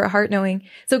reach for a heart knowing.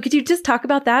 So could you just talk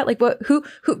about that? Like, who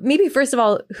maybe first of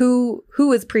all, who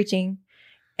was preaching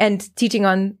and teaching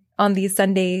on these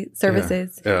Sunday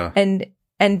services?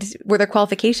 And were there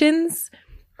qualifications?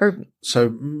 Or so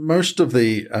most of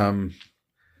the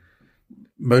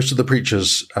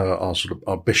preachers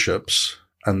are bishops,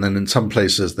 and then in some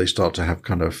places they start to have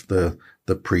kind of the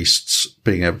priests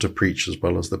being able to preach as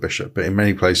well as the bishop. But in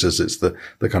many places it's the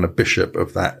kind of bishop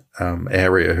of that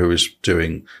area who is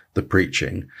doing the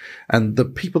preaching. And the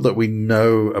people that we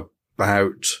know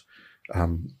about,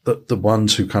 the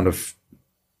ones who kind of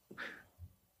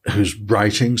whose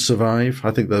writings survive. I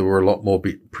think there were a lot more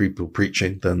people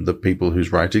preaching than the people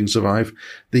whose writings survive.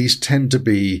 These tend to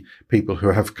be people who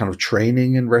have kind of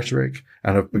training in rhetoric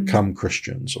and have become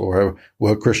Christians, or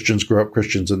were Christians, grew up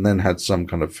Christians, and then had some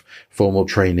kind of formal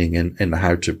training in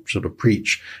how to sort of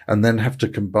preach, and then have to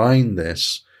combine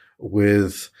this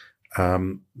with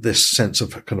this sense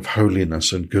of kind of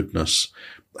holiness and goodness,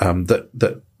 that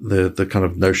the kind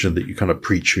of notion that you kind of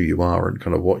preach who you are and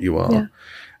kind of what you are. Yeah.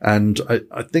 And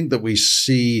I think that we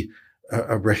see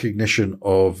a recognition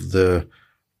of the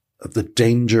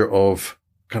danger of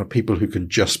kind of people who can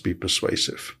just be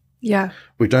persuasive. Yeah.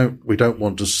 We don't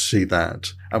want to see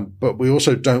that. But we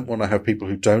also don't want to have people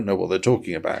who don't know what they're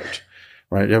talking about.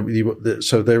 Right.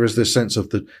 So there is this sense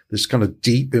of this kind of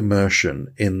deep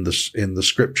immersion in the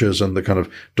scriptures and the kind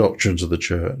of doctrines of the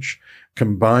church,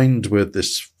 combined with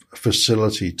this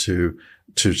facility to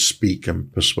speak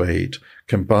and persuade,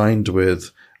 combined with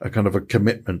a kind of a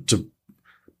commitment to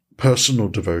personal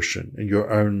devotion in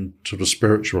your own sort of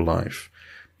spiritual life.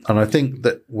 And I think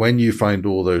that when you find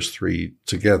all those three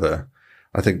together,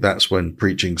 I think that's when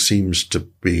preaching seems to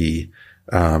be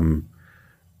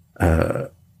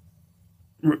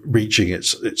reaching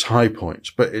its high points.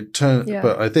 But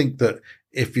but I think that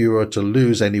if you were to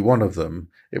lose any one of them,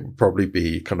 it would probably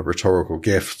be kind of rhetorical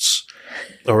gifts,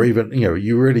 or even,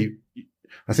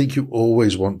 I think you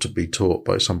always want to be taught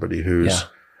by somebody who's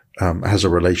has a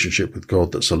relationship with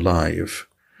God that's alive.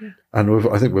 Yeah. And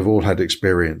I think we've all had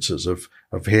experiences of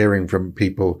hearing from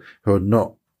people who are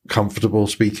not comfortable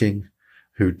speaking,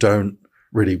 who don't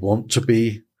really want to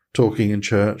be talking in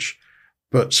church,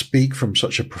 but speak from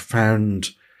such a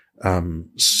profound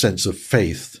sense of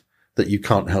faith that you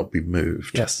can't help be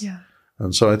moved. Yes. Yeah.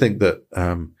 And so I think that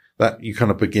that you kind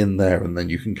of begin there, and then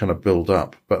you can kind of build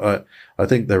up. But I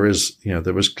think there was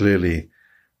clearly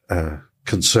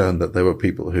concern that there were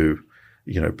people who,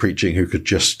 preaching, who could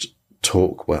just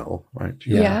talk well, right?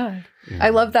 Yeah. I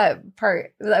love that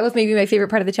part. That was maybe my favorite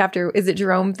part of the chapter. Is it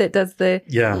Jerome that does the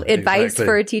advice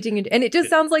for teaching? And it just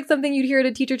sounds like something you'd hear at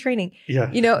a teacher training. Yeah.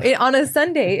 On a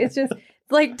Sunday. It's just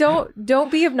like,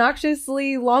 don't be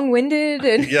obnoxiously long-winded.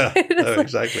 And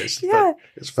exactly.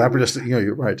 It's fabulous.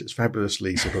 You're right. It's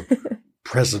fabulously sort of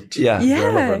present.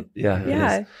 Relevant.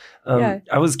 Yeah.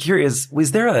 I was curious,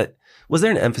 was there an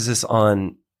emphasis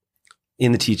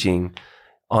in the teaching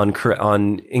on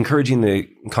encouraging the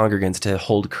congregants to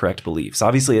hold correct beliefs?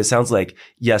 Obviously, it sounds like,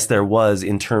 yes, there was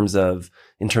in terms of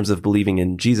believing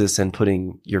in Jesus and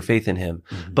putting your faith in him.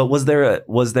 Mm-hmm. But was there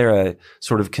a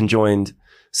sort of conjoined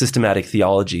systematic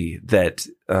theology that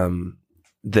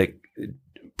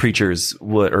preachers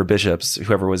would, or bishops,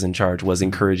 whoever was in charge, was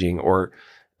encouraging or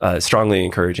strongly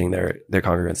encouraging their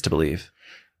congregants to believe.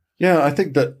 Yeah, I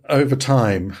think that over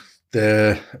time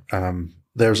there's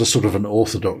a sort of an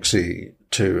orthodoxy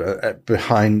to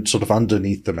behind, sort of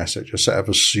underneath the message, a set of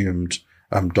assumed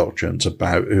doctrines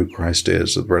about who Christ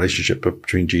is, the relationship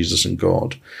between Jesus and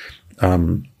God,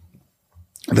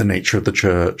 the nature of the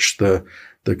church, the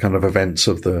kind of events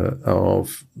of the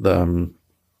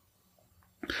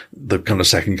kind of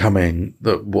second coming,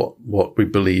 that what we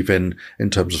believe in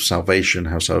terms of salvation,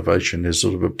 how salvation is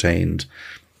sort of obtained.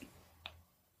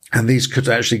 And these could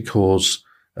actually cause,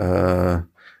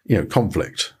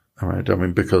 conflict. All right. I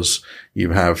mean, because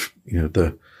you have,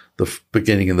 the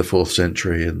beginning in the 4th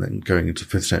century and then going into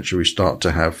the 5th century, we start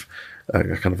to have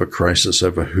a kind of a crisis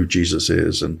over who Jesus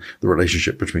is and the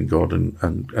relationship between God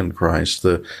and Christ,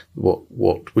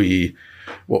 what we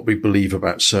believe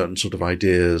about certain sort of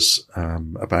ideas,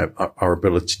 about our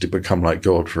ability to become like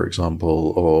God, for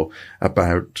example, or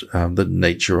about, the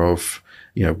nature of,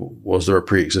 was there a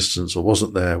pre-existence or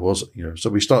wasn't there? So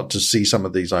we start to see some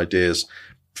of these ideas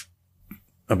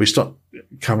and we start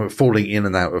falling in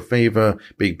and out of favor,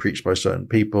 being preached by certain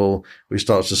people. We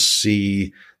start to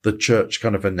see the church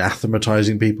kind of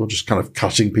anathematizing people, just kind of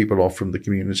cutting people off from the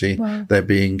community. Wow. They're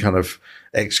being kind of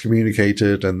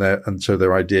excommunicated and so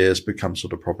their ideas become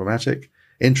sort of problematic.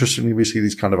 Interestingly, we see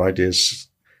these kind of ideas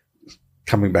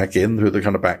coming back in through the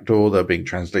kind of back door. They're being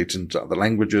translated into other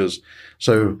languages.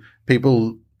 So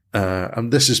people,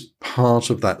 and this is part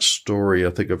of that story,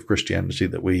 I think, of Christianity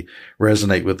that we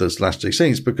resonate with as Latter-day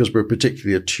Saints, because we're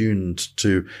particularly attuned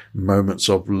to moments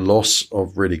of loss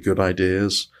of really good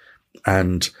ideas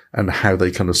and how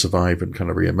they kind of survive and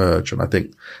kind of reemerge. And I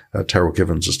think Terrell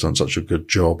Givens has done such a good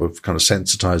job of kind of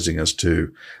sensitizing us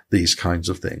to these kinds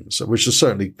of things, which is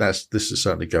this is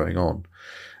certainly going on.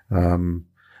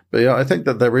 But yeah, I think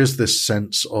that there is this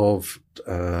sense of,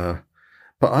 but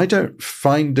I don't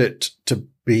find it to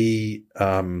be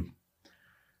the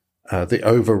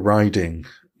overriding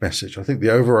message. I think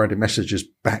the overriding message is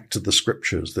back to the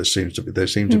scriptures. There seems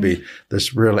to be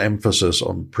this real emphasis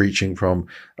on preaching from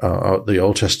the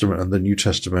Old Testament and the New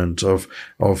Testament, of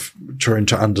trying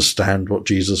to understand what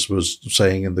Jesus was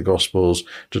saying in the Gospels,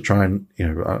 to try and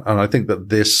I think that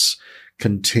this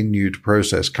continued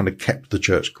process kind of kept the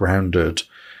church grounded.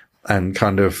 And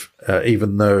kind of,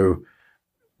 even though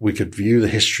we could view the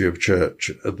history of church,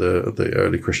 the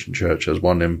early Christian church, as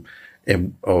one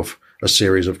of a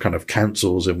series of kind of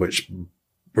councils in which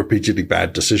repeatedly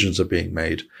bad decisions are being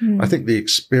made, I think the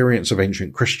experience of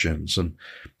ancient Christians, and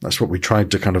that's what we tried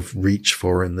to kind of reach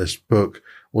for in this book,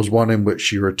 was one in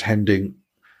which you're attending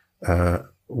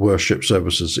worship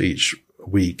services each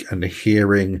week and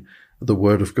hearing the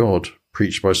word of God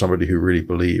preached by somebody who really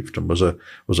believed and was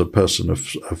a person of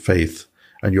faith.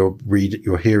 And you're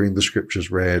hearing the scriptures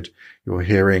read,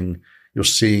 you're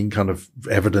seeing kind of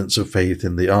evidence of faith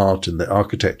in the art, in the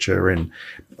architecture, in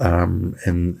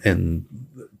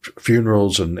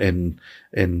funerals, and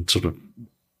in sort of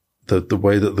the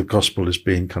way that the gospel is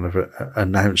being kind of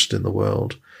announced in the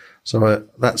world. So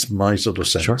that's my sort of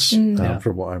sense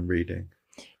from what I'm reading.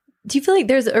 Do you feel like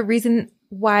there's a reason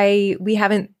why we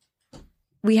haven't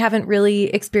really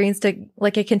experienced a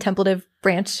contemplative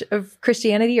branch of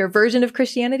Christianity or version of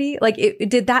Christianity? Like,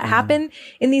 did that happen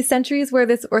in these centuries where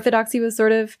this orthodoxy was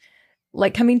sort of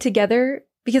like coming together?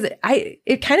 Because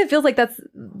it kind of feels like that's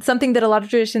something that a lot of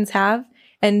traditions have,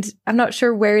 and I'm not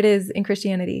sure where it is in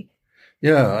Christianity.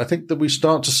 Yeah, I think that we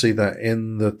start to see that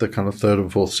in the kind of 3rd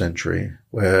and 4th century,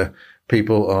 where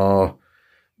people are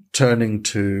turning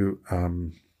to,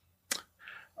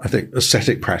 I think,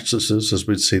 ascetic practices, as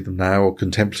we'd see them now, or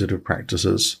contemplative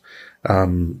practices,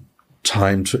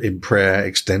 time in prayer,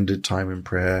 extended time in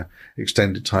prayer,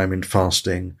 extended time in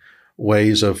fasting,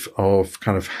 ways of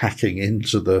kind of hacking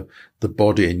into the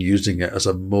body and using it as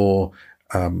a more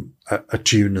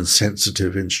attuned and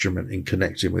sensitive instrument in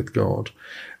connecting with God.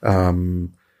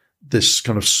 This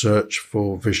kind of search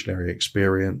for visionary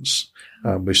experience,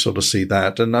 we sort of see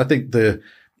that. And I think this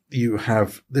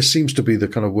seems to be the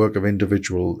kind of work of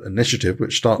individual initiative,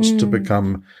 which starts to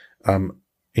become,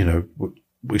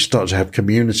 we start to have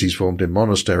communities formed in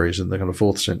monasteries in the kind of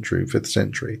 4th century, 5th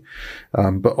century.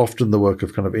 But often the work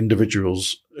of kind of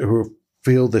individuals who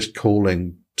feel this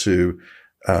calling to,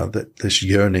 this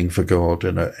yearning for God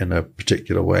in a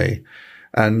particular way.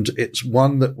 And it's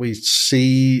one that we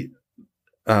see,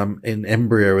 in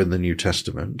embryo in the New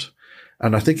Testament.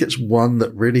 And I think it's one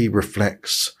that really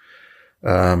reflects,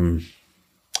 this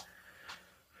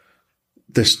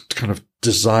kind of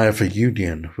desire for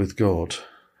union with God,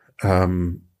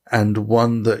 and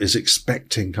one that is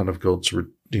expecting kind of God's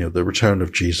the return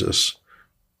of Jesus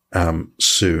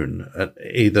soon,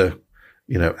 either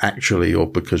actually or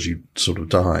because you sort of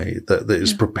die, that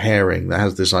is preparing, that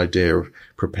has this idea of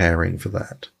preparing for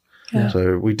that. Yeah.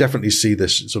 So we definitely see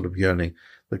this sort of yearning.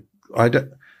 I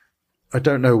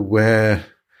don't know where.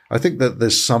 I think that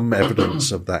there's some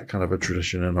evidence of that kind of a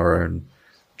tradition in our own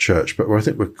church, but I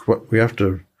think I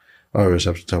always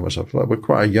have to tell myself, like, we're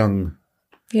quite a young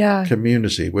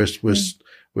community. We're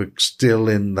still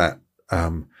in that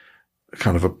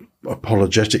kind of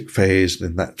apologetic phase,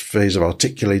 in that phase of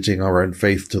articulating our own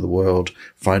faith to the world,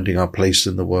 finding our place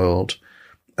in the world.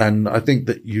 And I think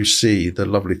that the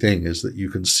lovely thing is that you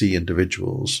can see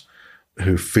individuals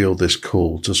who feel this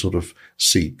call to sort of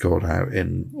seek God out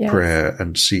in prayer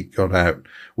and seek God out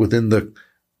within they're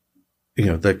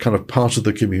kind of part of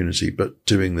the community, but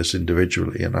doing this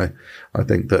individually. And I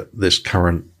think that this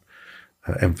current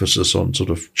emphasis on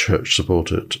sort of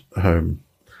church-supported,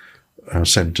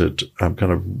 home-centered kind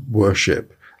of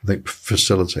worship, I think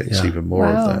facilitates even more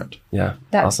of that. Yeah,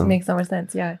 that awesome. Makes so much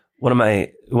sense. Yeah. One of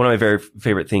my very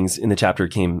favorite things in the chapter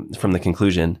came from the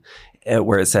conclusion,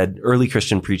 where it said early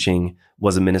Christian preaching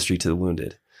was a ministry to the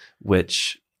wounded,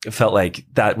 which felt like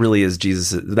that really is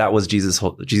that was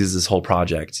Jesus's whole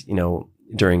project,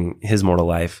 during his mortal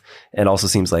life. And also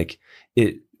seems like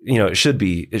it should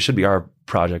be our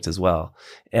project as well.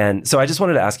 And so I just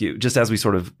wanted to ask you, just as we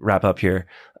sort of wrap up here,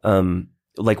 when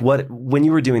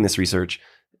you were doing this research,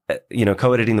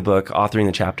 co-editing the book, authoring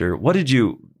the chapter, what did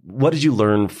you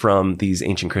learn from these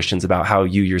ancient Christians about how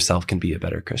you yourself can be a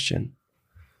better Christian?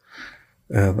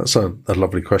 That's a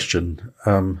lovely question.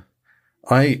 I'm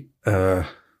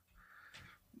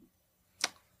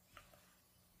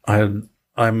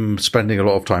spending a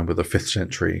lot of time with a 5th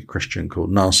century Christian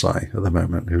called Nasai at the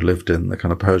moment, who lived in the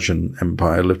kind of Persian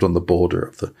Empire, lived on the border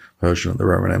of the Persian and the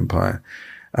Roman Empire.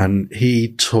 And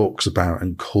he talks about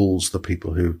and calls the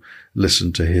people who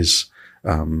listen to his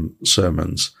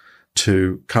sermons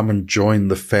to come and join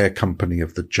the fair company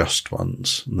of the just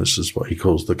ones. And this is what he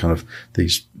calls the kind of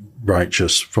these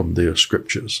righteous from the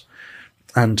scriptures.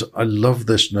 And I love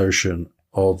this notion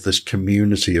of this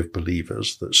community of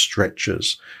believers that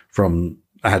stretches from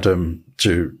Adam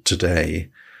to today,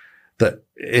 that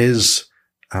is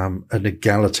an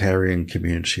egalitarian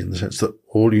community, in the sense that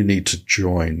all you need to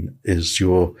join is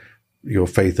your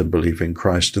faith and belief in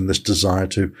Christ, and this desire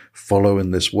to follow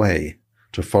in this way,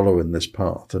 to follow in this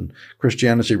path. And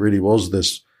Christianity really was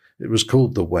this. It was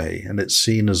called the way, and it's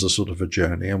seen as a sort of a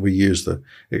journey. And we use the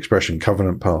expression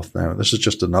covenant path now. And this is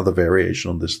just another variation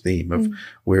on this theme of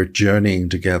we're journeying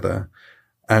together,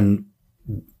 and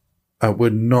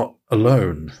we're not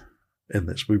alone in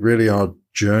this. We really are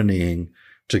journeying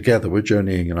together. We're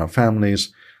journeying in our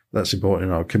families. That's important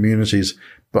in our communities.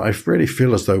 But I really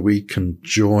feel as though we can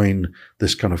join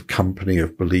this kind of company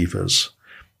of believers.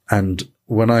 And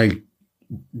when I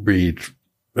read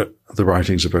the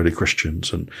writings of early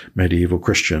Christians and medieval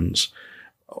Christians,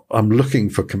 I'm looking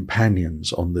for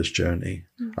companions on this journey.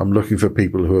 I'm looking for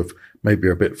people who have maybe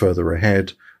a bit further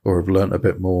ahead or have learnt a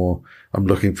bit more. I'm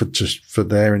looking for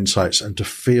their insights and to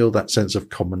feel that sense of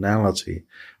commonality.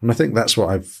 And I think that's what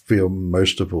I feel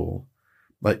most of all.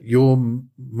 Like, you're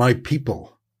my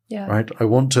people, right?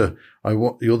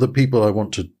 You're the people I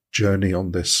want to journey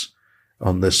on this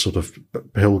sort of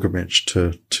pilgrimage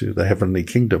to the heavenly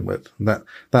kingdom with. And that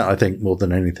I think more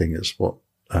than anything is what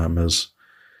has,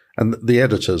 and the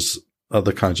editors are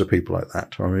the kinds of people like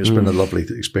that. I mean, it's been a lovely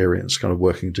experience kind of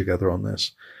working together on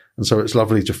this. And so it's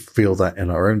lovely to feel that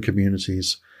in our own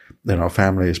communities, in our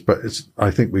families, but I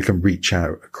think we can reach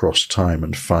out across time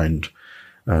and find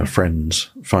friends,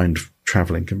 find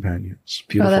traveling companions.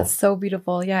 Beautiful. Oh, that's so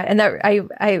beautiful. Yeah. And that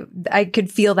I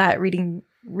could feel that reading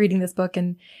this book,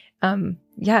 and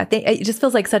it just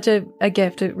feels like such a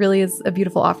gift. It really is a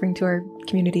beautiful offering to our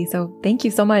community. So thank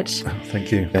you so much.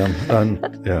 Thank you.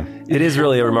 It is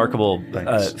really a remarkable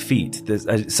feat.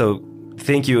 So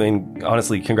thank you. And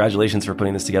honestly, congratulations for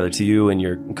putting this together, to you and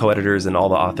your co-editors and all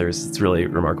the authors. It's really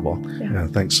remarkable. Yeah,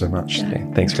 thanks so much. Yeah. Okay.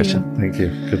 Thanks, Kristian. Thank you.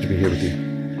 Good to be here with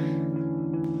you.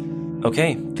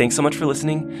 Okay, thanks so much for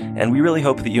listening, and we really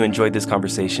hope that you enjoyed this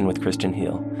conversation with Kristian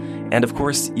Heal. And of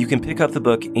course, you can pick up the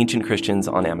book Ancient Christians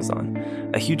on Amazon.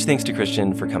 A huge thanks to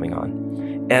Kristian for coming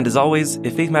on. And as always,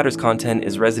 if Faith Matters content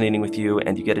is resonating with you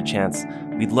and you get a chance,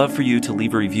 we'd love for you to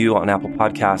leave a review on Apple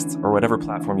Podcasts or whatever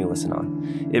platform you listen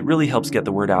on. It really helps get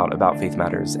the word out about Faith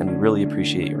Matters, and we really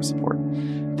appreciate your support.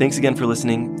 Thanks again for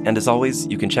listening, and as always,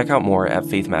 you can check out more at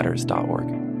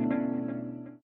faithmatters.org.